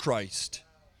Jesus Christ.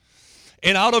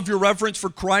 And out of your reverence for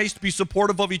Christ, be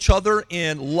supportive of each other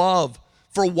in love.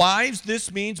 For wives,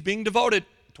 this means being devoted.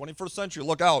 21st century,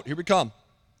 look out, here we come.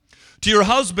 To your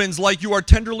husbands, like you are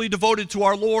tenderly devoted to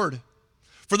our Lord.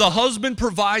 For the husband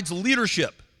provides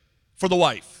leadership for the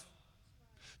wife,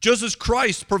 just as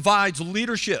Christ provides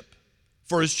leadership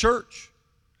for his church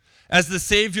as the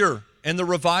Savior and the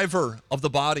reviver of the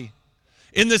body.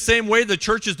 In the same way the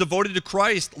church is devoted to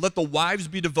Christ, let the wives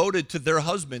be devoted to their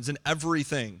husbands in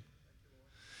everything.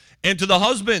 And to the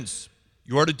husbands,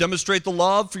 you are to demonstrate the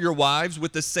love for your wives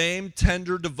with the same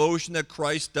tender devotion that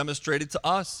Christ demonstrated to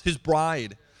us, his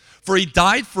bride. For he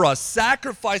died for us,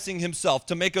 sacrificing himself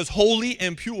to make us holy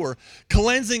and pure,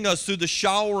 cleansing us through the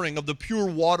showering of the pure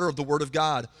water of the Word of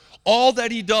God. All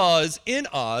that he does in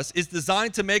us is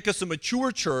designed to make us a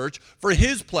mature church for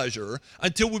his pleasure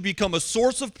until we become a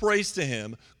source of praise to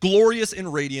him, glorious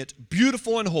and radiant,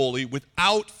 beautiful and holy,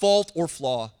 without fault or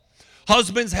flaw.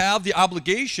 Husbands have the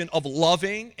obligation of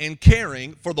loving and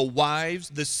caring for the wives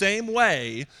the same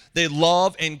way they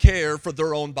love and care for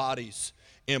their own bodies.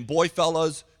 And boy,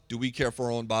 fellas, do we care for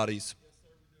our own bodies.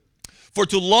 For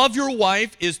to love your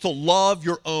wife is to love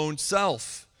your own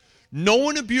self. No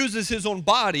one abuses his own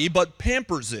body, but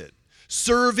pampers it,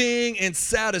 serving and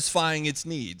satisfying its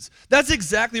needs. That's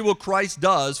exactly what Christ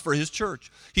does for his church.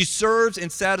 He serves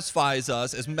and satisfies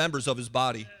us as members of his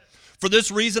body. For this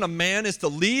reason, a man is to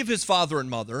leave his father and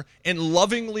mother and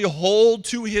lovingly hold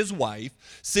to his wife,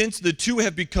 since the two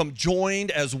have become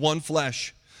joined as one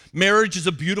flesh. Marriage is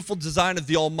a beautiful design of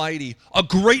the Almighty, a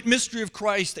great mystery of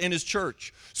Christ and his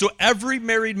church. So every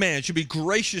married man should be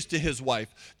gracious to his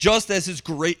wife, just as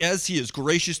he is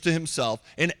gracious to himself,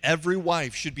 and every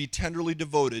wife should be tenderly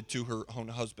devoted to her own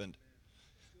husband.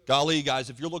 Golly, guys,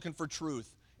 if you're looking for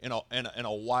truth in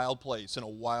a wild place, in a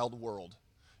wild world,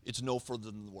 it's no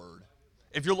further than the Word.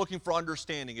 If you're looking for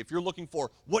understanding, if you're looking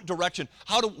for what direction,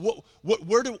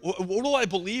 what do I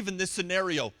believe in this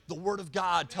scenario? The Word of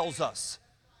God tells us.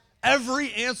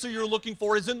 Every answer you're looking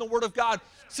for is in the Word of God.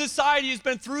 Society has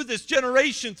been through this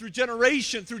generation through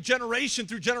generation through generation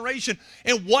through generation.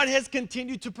 And what has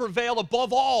continued to prevail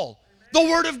above all? The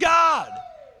Word of God.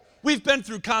 We've been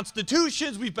through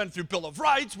constitutions. We've been through Bill of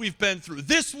Rights. We've been through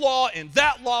this law and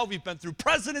that law. We've been through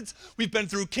presidents. We've been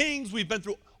through kings. We've been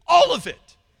through all of it.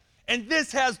 And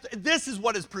this is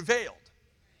what has prevailed.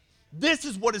 This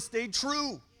is what has stayed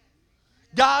true.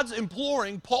 God's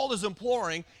imploring, Paul is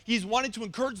imploring, he's wanting to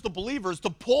encourage the believers to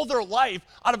pull their life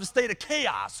out of a state of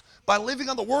chaos by living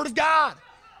on the Word of God.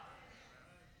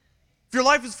 If your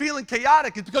life is feeling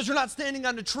chaotic, it's because you're not standing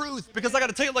on the truth. Because I got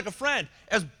to tell you like a friend,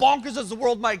 as bonkers as the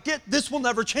world might get, this will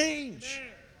never change.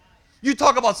 You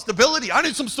talk about stability. I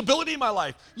need some stability in my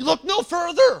life. You look no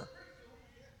further.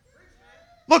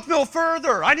 Look no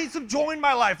further. I need some joy in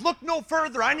my life. Look no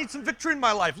further. I need some victory in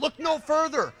my life. Look no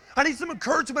further. I need some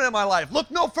encouragement in my life.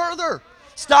 Look no further.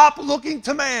 Stop looking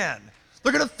to man.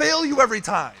 They're going to fail you every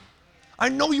time. I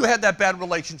know you had that bad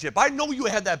relationship. I know you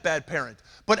had that bad parent.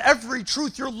 But every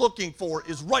truth you're looking for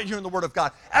is right here in the Word of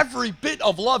God. Every bit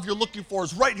of love you're looking for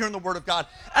is right here in the Word of God.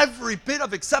 Every bit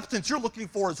of acceptance you're looking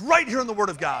for is right here in the Word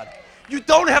of God. You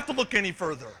don't have to look any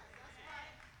further.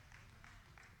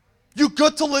 You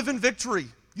get to live in victory.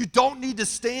 You don't need to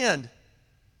stand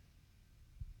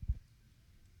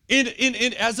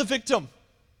as a victim.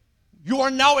 You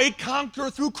are now a conqueror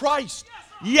through Christ.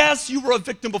 Yes, you were a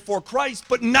victim before Christ,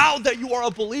 but now that you are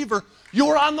a believer, you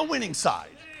are on the winning side.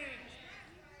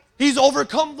 He's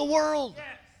overcome the world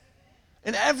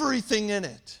and everything in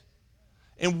it.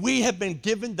 And we have been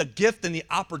given the gift and the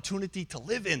opportunity to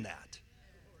live in that.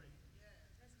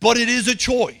 But it is a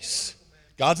choice.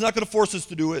 God's not going to force us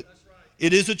to do it.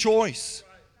 It is a choice.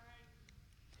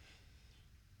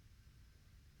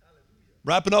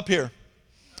 Wrapping up here.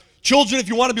 Children, if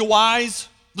you want to be wise,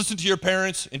 listen to your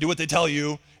parents and do what they tell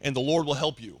you, and the Lord will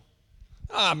help you.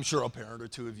 I'm sure a parent or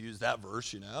two have used that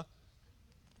verse,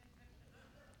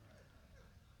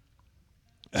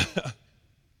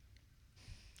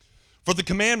 For the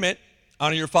commandment,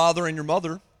 honor your father and your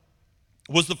mother,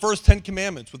 was the first 10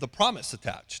 commandments with a promise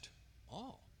attached.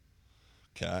 Oh,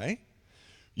 okay.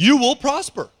 You will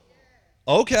prosper.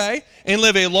 Okay. And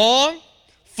live a long,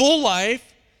 full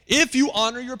life if you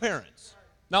honor your parents.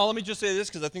 Now, let me just say this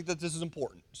because I think that this is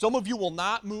important. Some of you will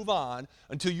not move on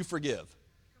until you forgive.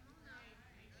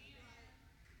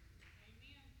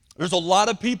 There's a lot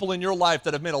of people in your life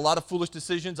that have made a lot of foolish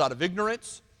decisions out of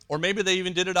ignorance, or maybe they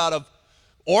even did it out of,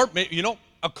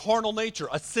 a carnal nature,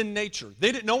 a sin nature.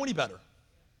 They didn't know any better.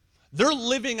 They're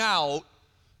living out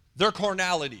their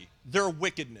carnality, their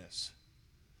wickedness.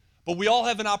 But we all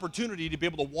have an opportunity to be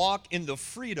able to walk in the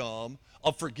freedom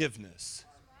of forgiveness,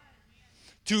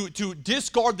 to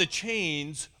discard the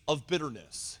chains of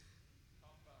bitterness.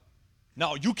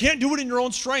 Now, you can't do it in your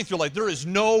own strength. You're like, there is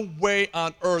no way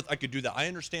on earth I could do that. I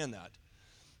understand that.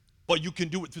 But you can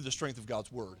do it through the strength of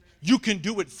God's word. You can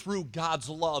do it through God's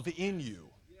love in you.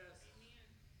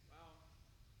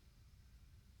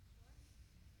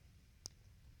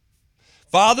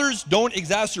 Fathers, don't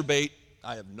exacerbate.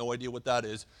 I have no idea what that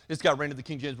is. It's got ran to the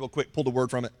King James real quick. Pull the word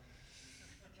from it.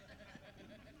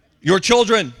 Your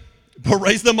children, but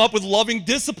raise them up with loving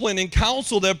discipline and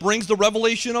counsel that brings the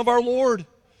revelation of our Lord.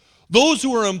 Those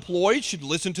who are employed should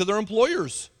listen to their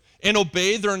employers and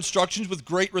obey their instructions with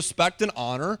great respect and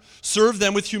honor. Serve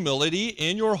them with humility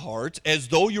in your heart as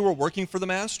though you were working for the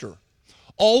master.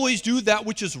 Always do that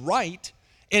which is right,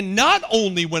 and not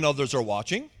only when others are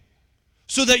watching,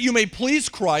 so that you may please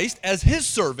Christ as his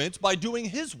servants by doing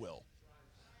his will.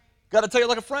 Got to tell you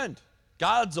like a friend,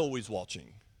 God's always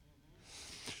watching.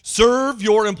 Serve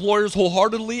your employers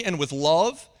wholeheartedly and with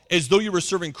love, as though you were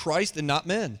serving Christ and not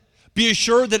men. Be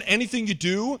assured that anything you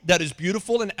do that is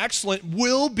beautiful and excellent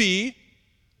will be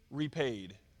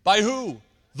repaid. By who?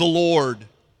 The Lord.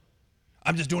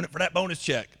 I'm just doing it for that bonus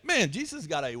check. Man, Jesus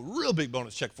got a real big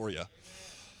bonus check for you.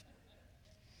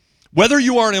 Whether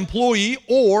you are an employee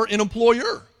or an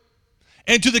employer.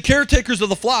 And to the caretakers of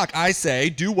the flock, I say,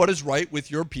 do what is right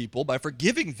with your people by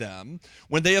forgiving them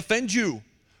when they offend you.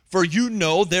 For you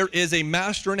know there is a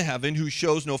master in heaven who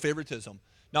shows no favoritism.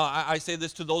 Now, I say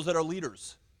this to those that are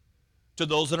leaders, to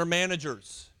those that are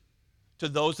managers, to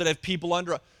those that have people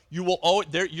under. You're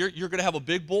going to have a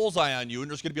big bullseye on you,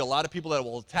 and there's going to be a lot of people that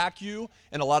will attack you,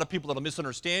 and a lot of people that will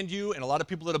misunderstand you, and a lot of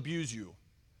people that abuse you.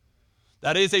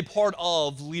 That is a part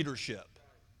of leadership.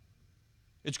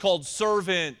 It's called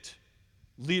servant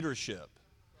leadership.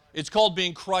 It's called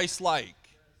being Christ-like.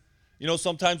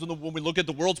 Sometimes when we look at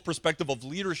the world's perspective of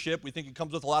leadership, we think it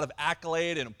comes with a lot of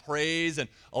accolade and praise and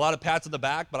a lot of pats on the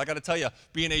back. But I got to tell you,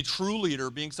 being a true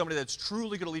leader, being somebody that's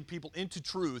truly going to lead people into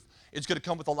truth, it's going to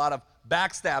come with a lot of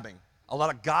backstabbing, a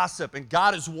lot of gossip. And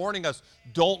God is warning us,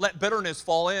 don't let bitterness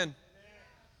fall in.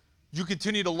 You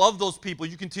continue to love those people.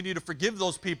 You continue to forgive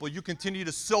those people. You continue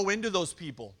to sow into those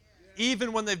people,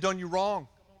 even when they've done you wrong.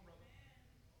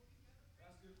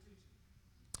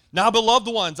 Now, beloved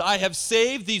ones, I have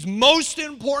saved these most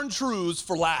important truths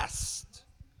for last.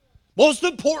 Most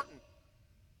important.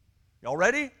 Y'all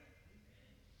ready?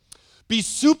 Be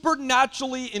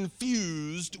supernaturally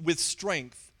infused with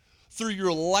strength through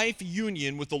your life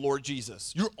union with the Lord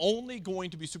Jesus. You're only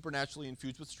going to be supernaturally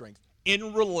infused with strength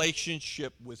in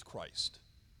relationship with Christ.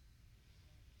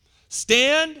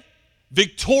 Stand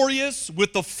victorious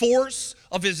with the force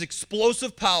of his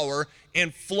explosive power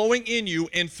and flowing in you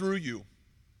and through you.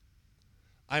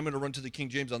 I'm going to run to the King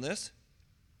James on this.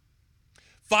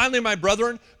 Finally, my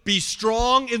brethren, be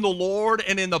strong in the Lord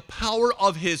and in the power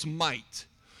of his might.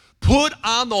 Put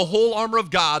on the whole armor of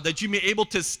God that you may be able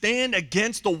to stand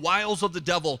against the wiles of the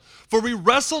devil. For we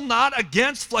wrestle not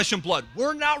against flesh and blood.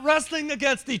 We're not wrestling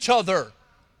against each other.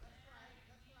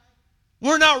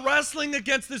 We're not wrestling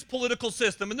against this political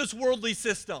system and this worldly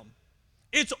system.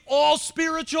 It's all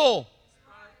spiritual.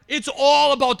 It's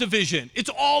all about division. It's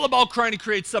all about trying to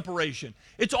create separation.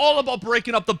 It's all about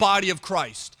breaking up the body of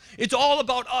Christ. It's all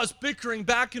about us bickering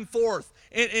back and forth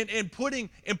and putting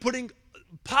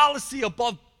policy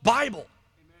above Bible.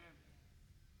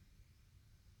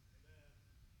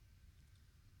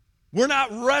 We're not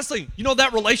wrestling. You know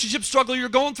that relationship struggle you're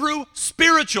going through?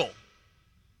 Spiritual.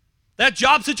 That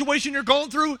job situation you're going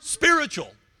through?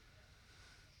 Spiritual.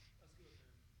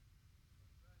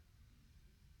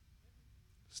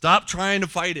 Stop trying to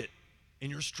fight it in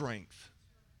your strength.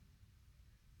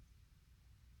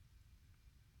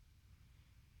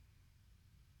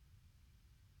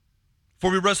 For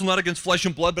we wrestle not against flesh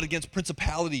and blood, but against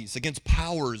principalities, against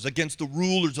powers, against the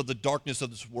rulers of the darkness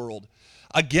of this world,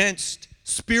 against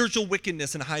spiritual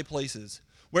wickedness in high places.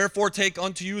 Wherefore take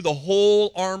unto you the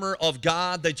whole armor of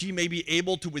God, that ye may be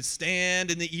able to withstand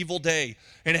in the evil day.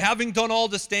 And having done all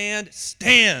to stand,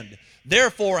 stand.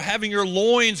 Therefore, having your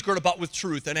loins girt about with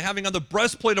truth, and having on the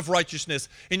breastplate of righteousness,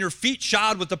 and your feet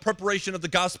shod with the preparation of the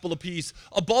gospel of peace,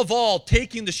 above all,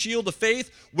 taking the shield of faith,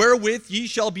 wherewith ye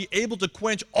shall be able to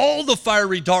quench all the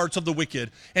fiery darts of the wicked,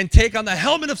 and take on the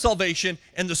helmet of salvation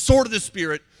and the sword of the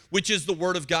Spirit, which is the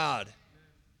word of God.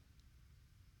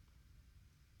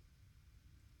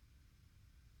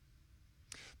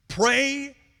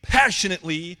 Pray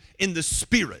passionately in the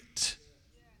Spirit,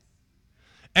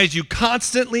 as you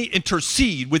constantly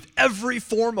intercede with every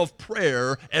form of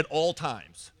prayer at all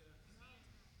times.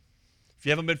 If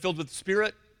you haven't been filled with the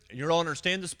Spirit, and you don't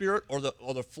understand the Spirit or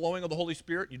the flowing of the Holy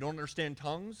Spirit, you don't understand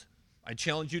tongues, I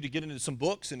challenge you to get into some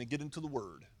books and to get into the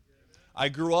Word. I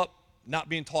grew up not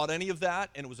being taught any of that,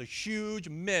 and it was a huge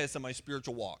miss in my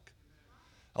spiritual walk.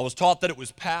 I was taught that it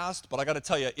was past, but I got to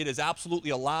tell you, it is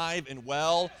absolutely alive and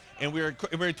well, and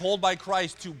we're told by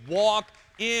Christ to walk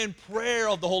in prayer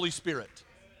of the Holy Spirit.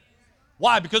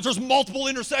 Why? Because there's multiple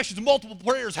intercessions, multiple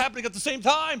prayers happening at the same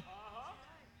time.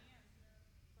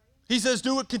 He says,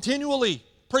 do it continually.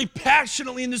 Pray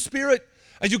passionately in the Spirit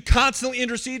as you constantly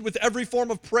intercede with every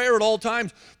form of prayer at all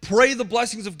times. Pray the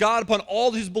blessings of God upon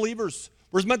all his believers.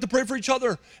 We're meant to pray for each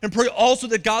other, and pray also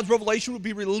that God's revelation would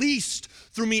be released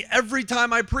through me every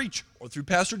time I preach, or through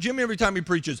Pastor Jimmy every time he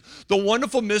preaches. The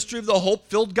wonderful mystery of the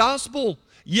hope-filled gospel.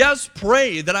 Yes,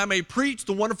 pray that I may preach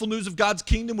the wonderful news of God's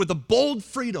kingdom with a bold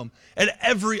freedom at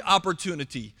every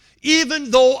opportunity. Even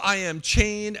though I am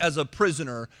chained as a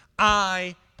prisoner,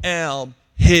 I am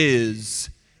his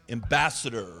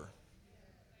ambassador.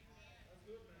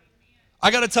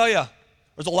 I got to tell you,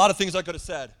 there's a lot of things I could have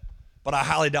said, but I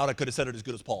highly doubt I could have said it as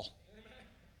good as Paul.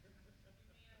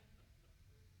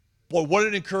 Boy, what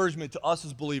an encouragement to us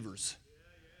as believers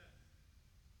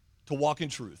to walk in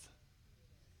truth.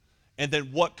 And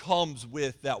then what comes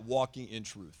with that walking in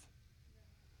truth.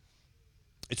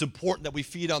 It's important that we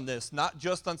feed on this, not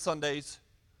just on Sundays,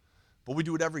 but we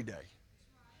do it every day.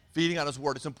 Feeding on his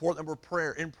word. It's important that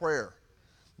we're in prayer.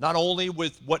 Not only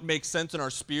with what makes sense in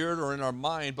our spirit or in our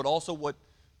mind, but also what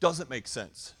doesn't make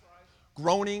sense.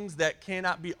 Groanings that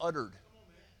cannot be uttered.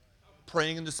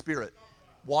 Praying in the Spirit.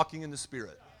 Walking in the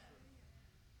Spirit.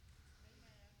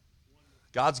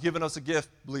 God's given us a gift,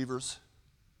 believers.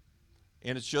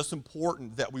 And it's just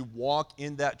important that we walk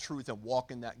in that truth and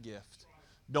walk in that gift.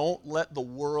 Don't let the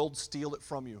world steal it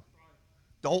from you.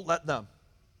 Don't let them.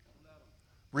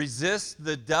 Resist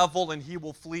the devil and he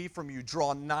will flee from you.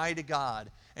 Draw nigh to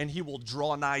God and he will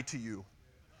draw nigh to you.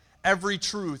 Every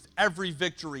truth, every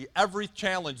victory, every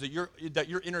challenge that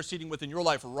you're interceding with in your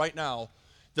life right now,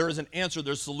 there is an answer,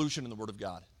 there's a solution in the Word of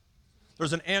God.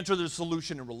 There's an answer, there's a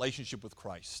solution in relationship with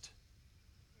Christ.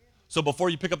 So before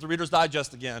you pick up the Reader's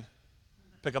Digest again,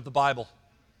 pick up the Bible.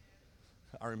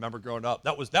 I remember growing up,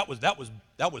 that was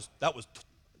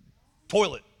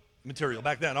toilet material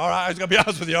back then. All right, I was gonna be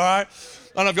honest with you. All right,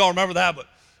 I don't know if y'all remember that, but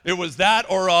it was that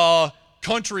or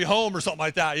Country Home or something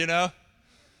like that. You know,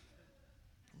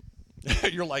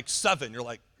 you're like 7. You're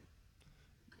like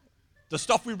the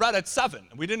stuff we read at 7.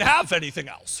 We didn't have anything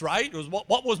else, right? It was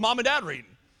what was Mom and Dad reading?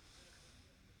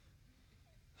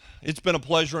 It's been a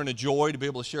pleasure and a joy to be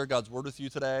able to share God's word with you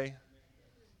today.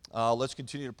 Let's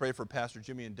continue to pray for Pastor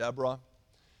Jimmy and Deborah.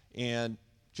 And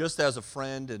just as a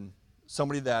friend and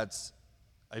somebody that's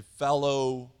a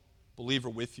fellow believer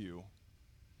with you,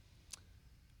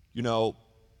 you know,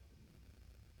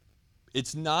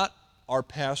 it's not our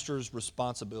pastor's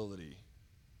responsibility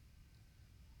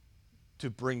to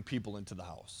bring people into the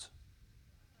house.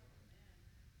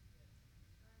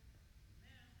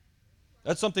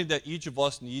 That's something that each of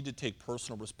us need to take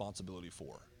personal responsibility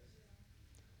for.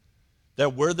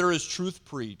 That where there is truth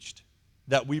preached,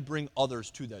 that we bring others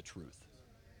to that truth.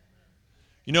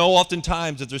 You know,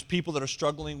 oftentimes if there's people that are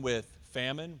struggling with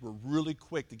famine, we're really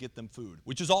quick to get them food,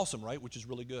 which is awesome, right? Which is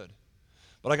really good.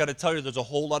 But I got to tell you, there's a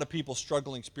whole lot of people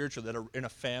struggling spiritually that are in a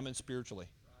famine spiritually.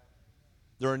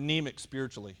 They're anemic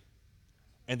spiritually,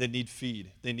 and they need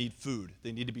feed. They need food.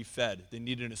 They need to be fed. They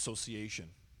need an association.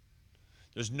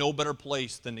 There's no better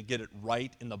place than to get it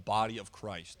right in the body of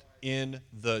Christ, in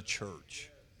the church.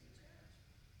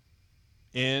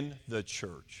 In the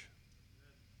church.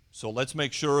 So let's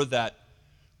make sure that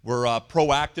we're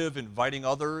proactive, inviting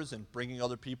others and bringing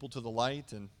other people to the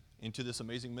light and into this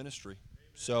amazing ministry.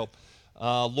 So,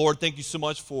 Lord, thank you so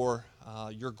much for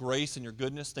your grace and your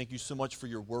goodness. Thank you so much for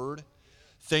your word.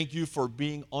 Thank you for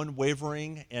being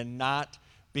unwavering and not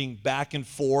being back and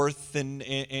forth,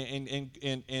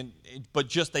 but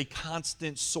just a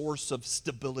constant source of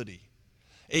stability,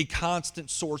 a constant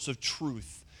source of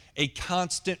truth, a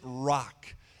constant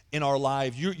rock in our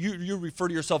life. You refer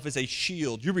to yourself as a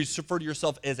shield. You refer to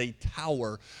yourself as a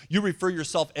tower. You refer to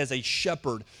yourself as a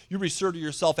shepherd. You refer to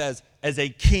yourself as a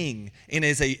king and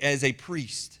as a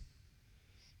priest.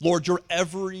 Lord, you're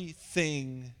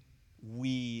everything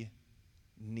we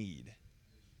need.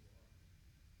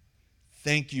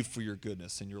 Thank you for your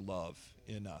goodness and your love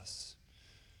in us.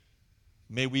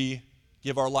 May we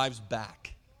give our lives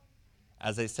back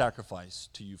as a sacrifice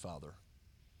to you, Father.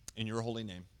 In your holy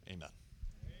name, amen.